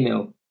won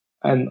 3-0,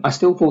 I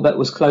still thought that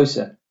was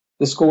closer.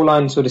 The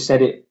scoreline sort of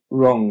said it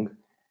wrong.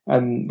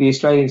 The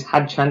Australians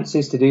had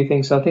chances to do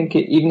things, so I think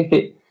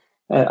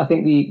I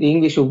think the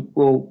English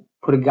will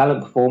put a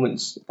gallant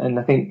performance, and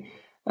I think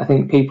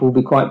people will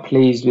be quite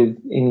pleased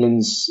with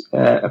England's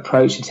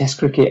approach to Test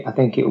cricket. I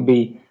think it will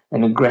be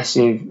an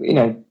aggressive,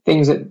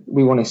 things that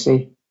we want to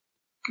see.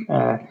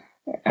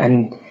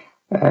 And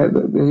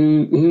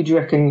who do you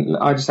reckon?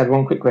 I just had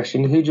one quick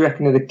question. Who do you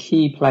reckon are the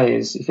key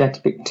players? If you had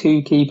to pick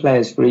 2 key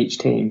players for each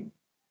team,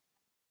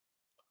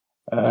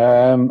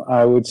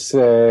 I would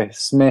say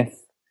Smith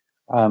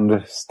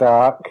and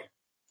Stark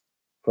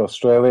for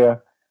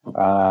Australia,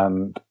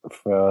 and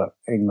for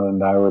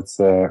England, I would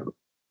say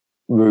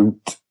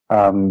Root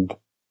and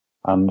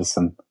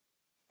Anderson.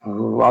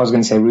 Oh, I was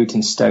going to say Root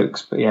and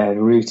Stokes, but yeah,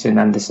 Root and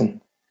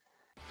Anderson.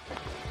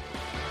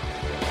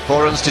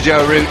 4 runs to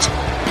Joe Root.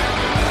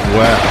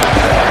 Wow.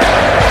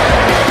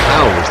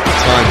 How was the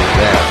timing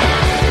there?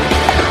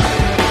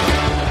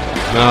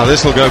 Now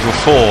this will go for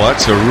 4.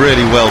 That's a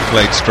really well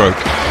played stroke.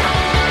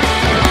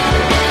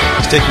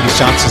 He's taking his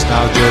chances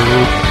now, Joe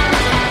Root.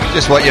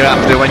 Just what you're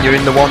after when you're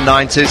in the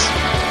 190s.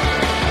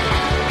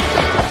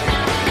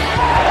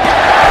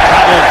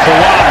 Travelled for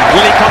 1.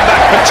 Will he come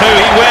back for 2?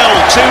 He will.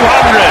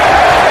 200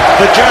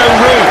 for Joe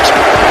Root.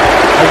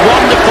 A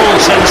wonderful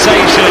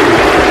sensation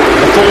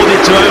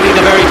afforded to only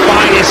the very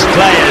finest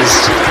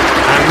players.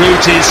 And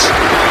Root is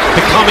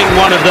becoming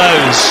one of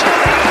those.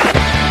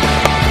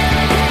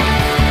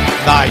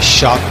 Nice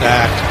shot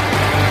there.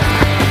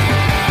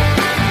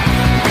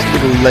 It's a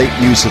little late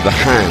use of the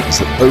hands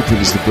that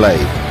opens the blade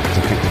to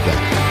pick the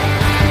bat.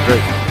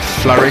 Great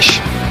flourish.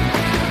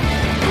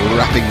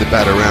 Wrapping the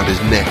bat around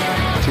his neck.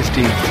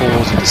 15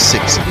 fours into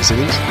 6 in this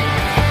innings.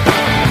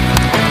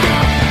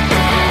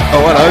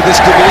 Oh, hello, this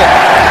could be it.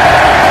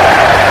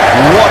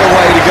 What a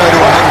way to go to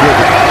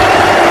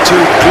 100. 2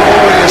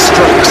 glorious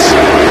strokes.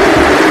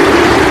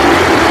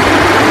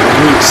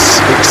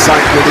 Root's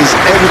excitement is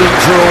evident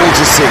for all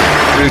to see.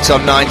 Root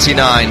on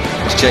 99.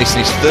 He's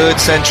chasing his 3rd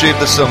century of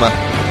the summer.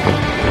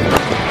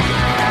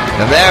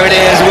 And there it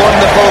is,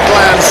 wonderful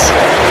glance.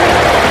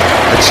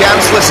 A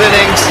chanceless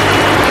innings.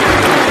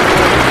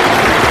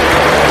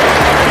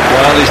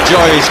 Well, his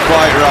joy is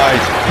quite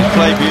right. He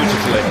played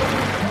beautifully.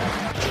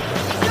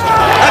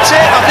 That's it,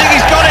 I think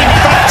he's got him.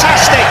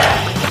 Fantastic.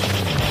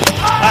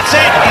 That's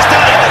it, he's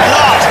done it at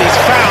last. He's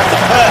found the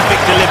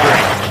perfect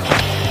delivery.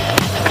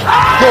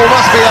 Ball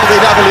must be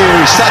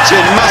LBW.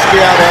 Sachin must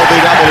be out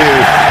LBW.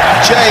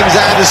 James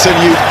Anderson,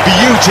 you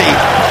beauty.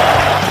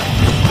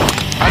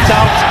 That's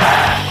out.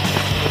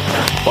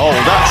 Ball,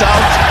 that's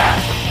out.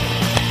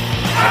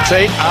 That's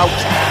it, out.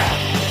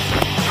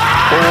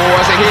 Oh,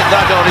 has he hit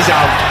that on? He's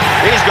out.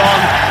 He's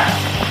gone.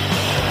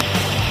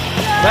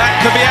 That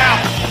could be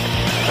out.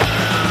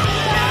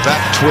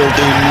 That will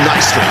do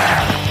nicely.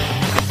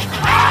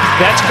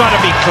 That's got to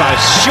be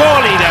close.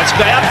 Surely that's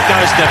got. Up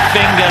goes the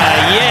finger.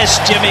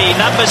 Yes, Jimmy.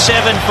 Number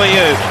 7 for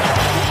you.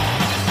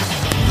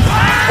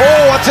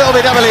 Oh, it's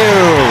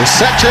LBW.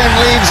 Sachin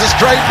leaves a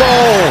straight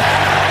ball.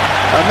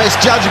 A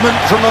misjudgment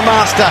from the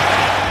master.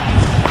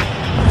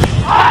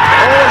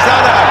 Oh, is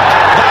that out?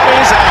 That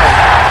is out.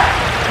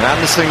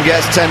 Anderson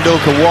gets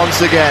Tendulkar once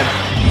again.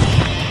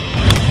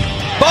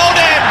 Bowled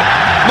him!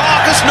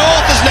 Marcus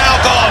North has now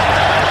gone.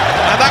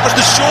 And that was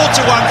the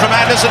shorter one from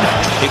Anderson.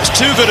 It was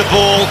too good a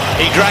ball.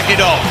 He dragged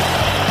it off.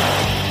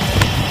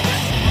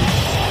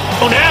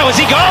 Oh, now has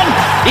he gone?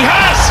 He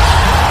has!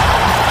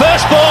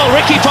 First ball,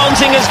 Ricky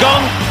Ponting has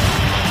gone.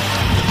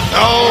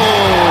 Oh!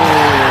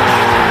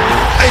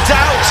 It's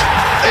out!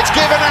 It's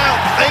given out!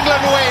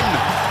 England win!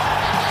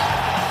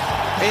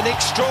 In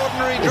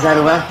extraordinary drama. Is that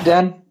a wrap,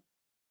 Dan?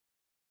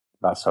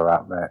 That's a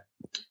wrap, mate.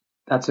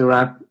 That's a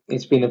wrap.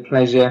 It's been a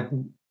pleasure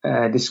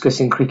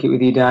discussing cricket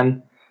with you,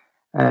 Dan.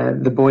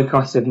 The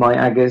boycott of my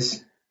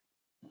Aggers,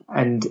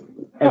 and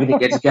everything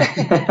gets going.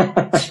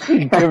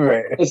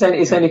 It's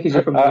only because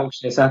you're from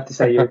Yorkshire, so I have to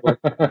say you're a boy.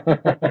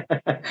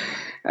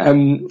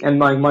 And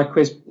my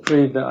quiz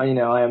proved that I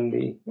am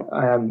the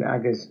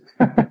Aggers.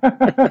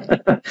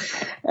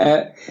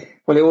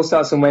 Well, it all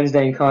starts on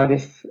Wednesday in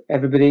Cardiff,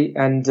 everybody,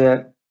 and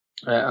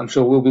I'm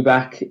sure we'll be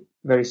back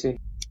very soon.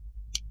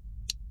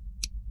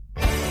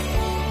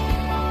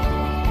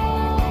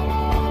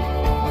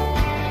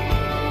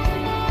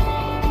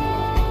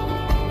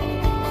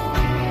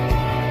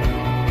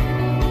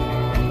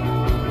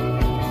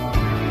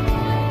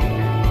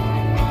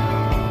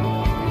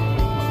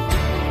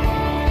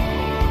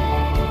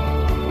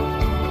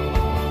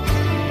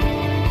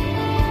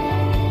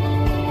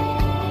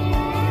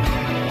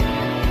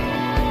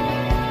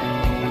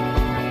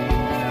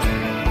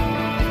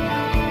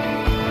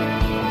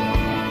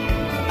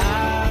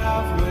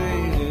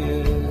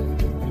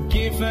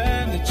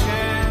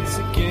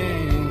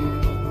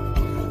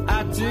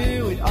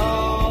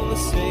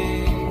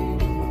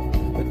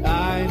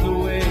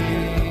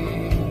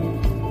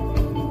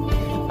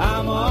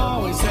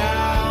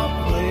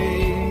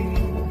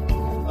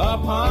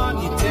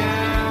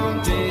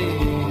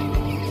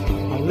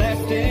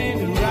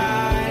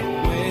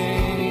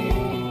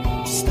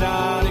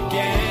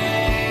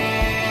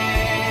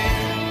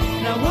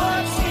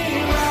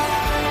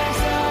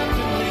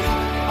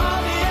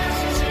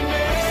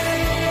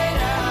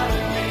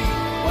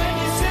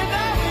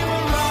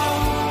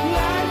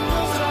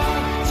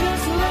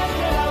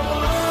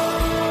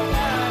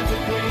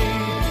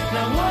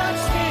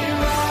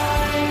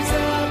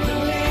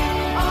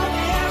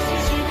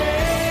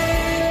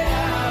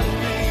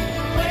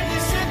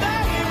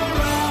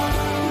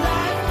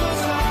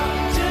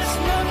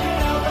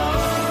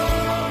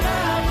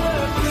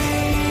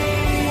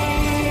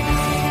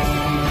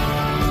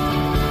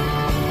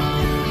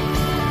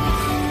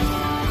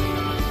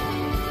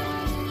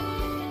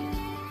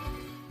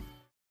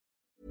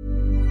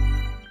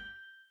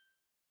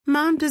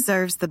 Mom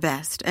deserves the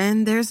best,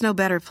 and there's no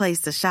better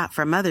place to shop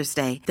for Mother's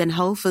Day than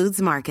Whole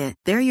Foods Market.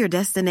 They're your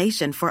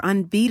destination for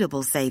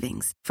unbeatable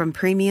savings, from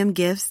premium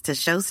gifts to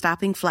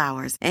show-stopping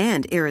flowers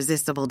and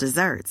irresistible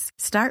desserts.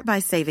 Start by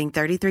saving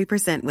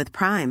 33% with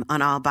Prime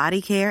on all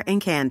body care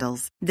and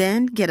candles.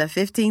 Then get a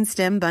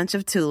 15-stem bunch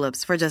of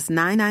tulips for just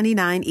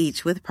 $9.99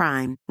 each with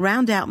Prime.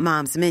 Round out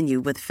Mom's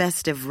menu with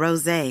festive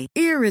rosé,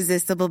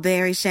 irresistible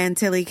berry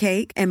chantilly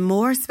cake, and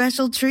more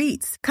special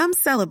treats. Come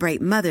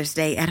celebrate Mother's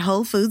Day at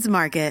Whole Foods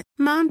Market.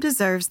 Mom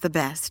deserves the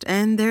best,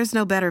 and there's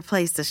no better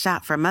place to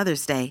shop for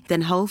Mother's Day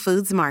than Whole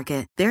Foods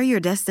Market. They're your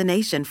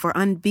destination for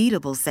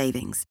unbeatable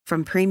savings,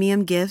 from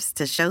premium gifts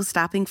to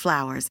show-stopping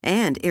flowers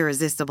and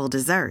irresistible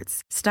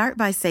desserts. Start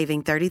by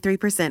saving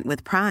 33%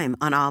 with Prime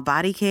on all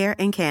body care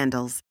and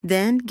candles.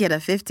 Then get a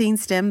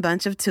 15-stem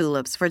bunch of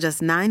tulips for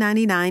just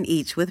 $9.99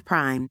 each with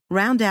Prime.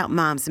 Round out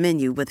Mom's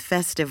menu with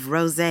festive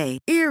rosé,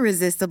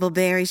 irresistible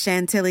berry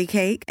chantilly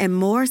cake, and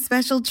more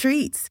special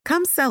treats.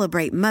 Come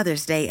celebrate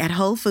Mother's Day at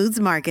Whole Foods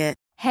Market.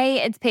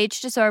 Hey, it's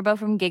Paige DeSorbo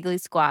from Giggly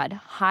Squad.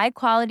 High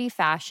quality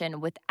fashion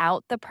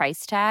without the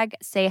price tag.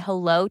 Say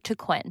hello to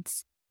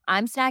Quince.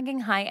 I'm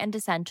snagging high-end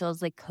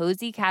essentials like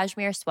cozy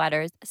cashmere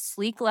sweaters,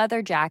 sleek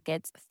leather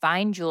jackets,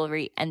 fine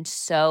jewelry, and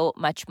so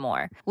much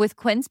more. With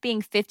Quince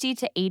being 50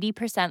 to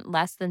 80%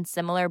 less than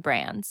similar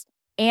brands.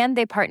 And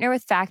they partner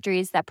with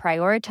factories that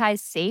prioritize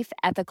safe,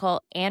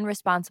 ethical, and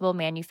responsible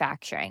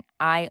manufacturing.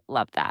 I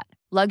love that.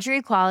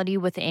 Luxury quality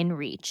within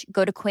reach.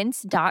 Go to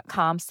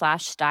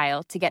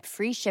quince.com/style to get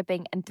free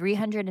shipping and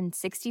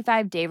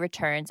 365-day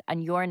returns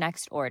on your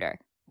next order.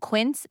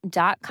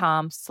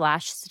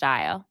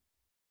 Quince.com/style.